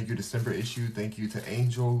subscribers. Thank you, December issue. Thank you to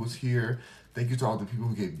Angel, who's here. Thank you to all the people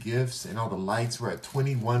who gave gifts and all the likes. We're at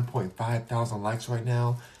 21.5 thousand likes right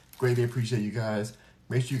now. Greatly appreciate you guys.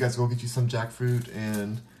 Make sure you guys go get you some jackfruit,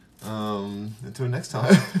 and until next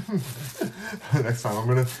time. Next time, I'm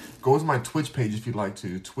gonna go to my Twitch page if you'd like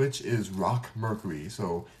to. Twitch is Rock Mercury.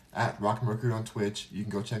 So at Rock Mercury on Twitch, you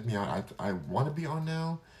can go check me out. I want to be on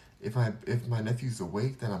now. If my nephew's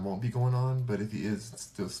awake, then I won't be going on. But if he is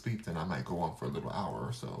still asleep, then I might go on for a little hour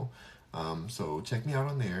or so. So check me out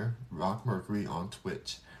on there, Rock Mercury on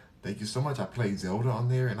Twitch. Thank you so much. I play Zelda on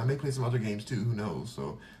there, and I may play some other games too. Who knows?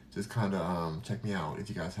 So just kind of check me out if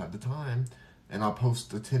you guys have the time. And I'll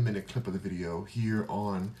post a 10-minute clip of the video here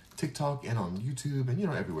on TikTok and on YouTube and,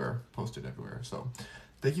 everywhere. Post it everywhere. So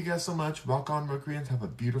thank you guys so much. Rock on, Mercuryans. Have a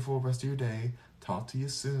beautiful rest of your day. Talk to you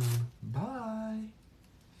soon. Bye.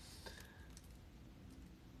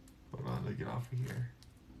 Hold on, let me get off of here.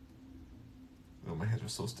 Oh, my hands are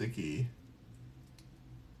so sticky.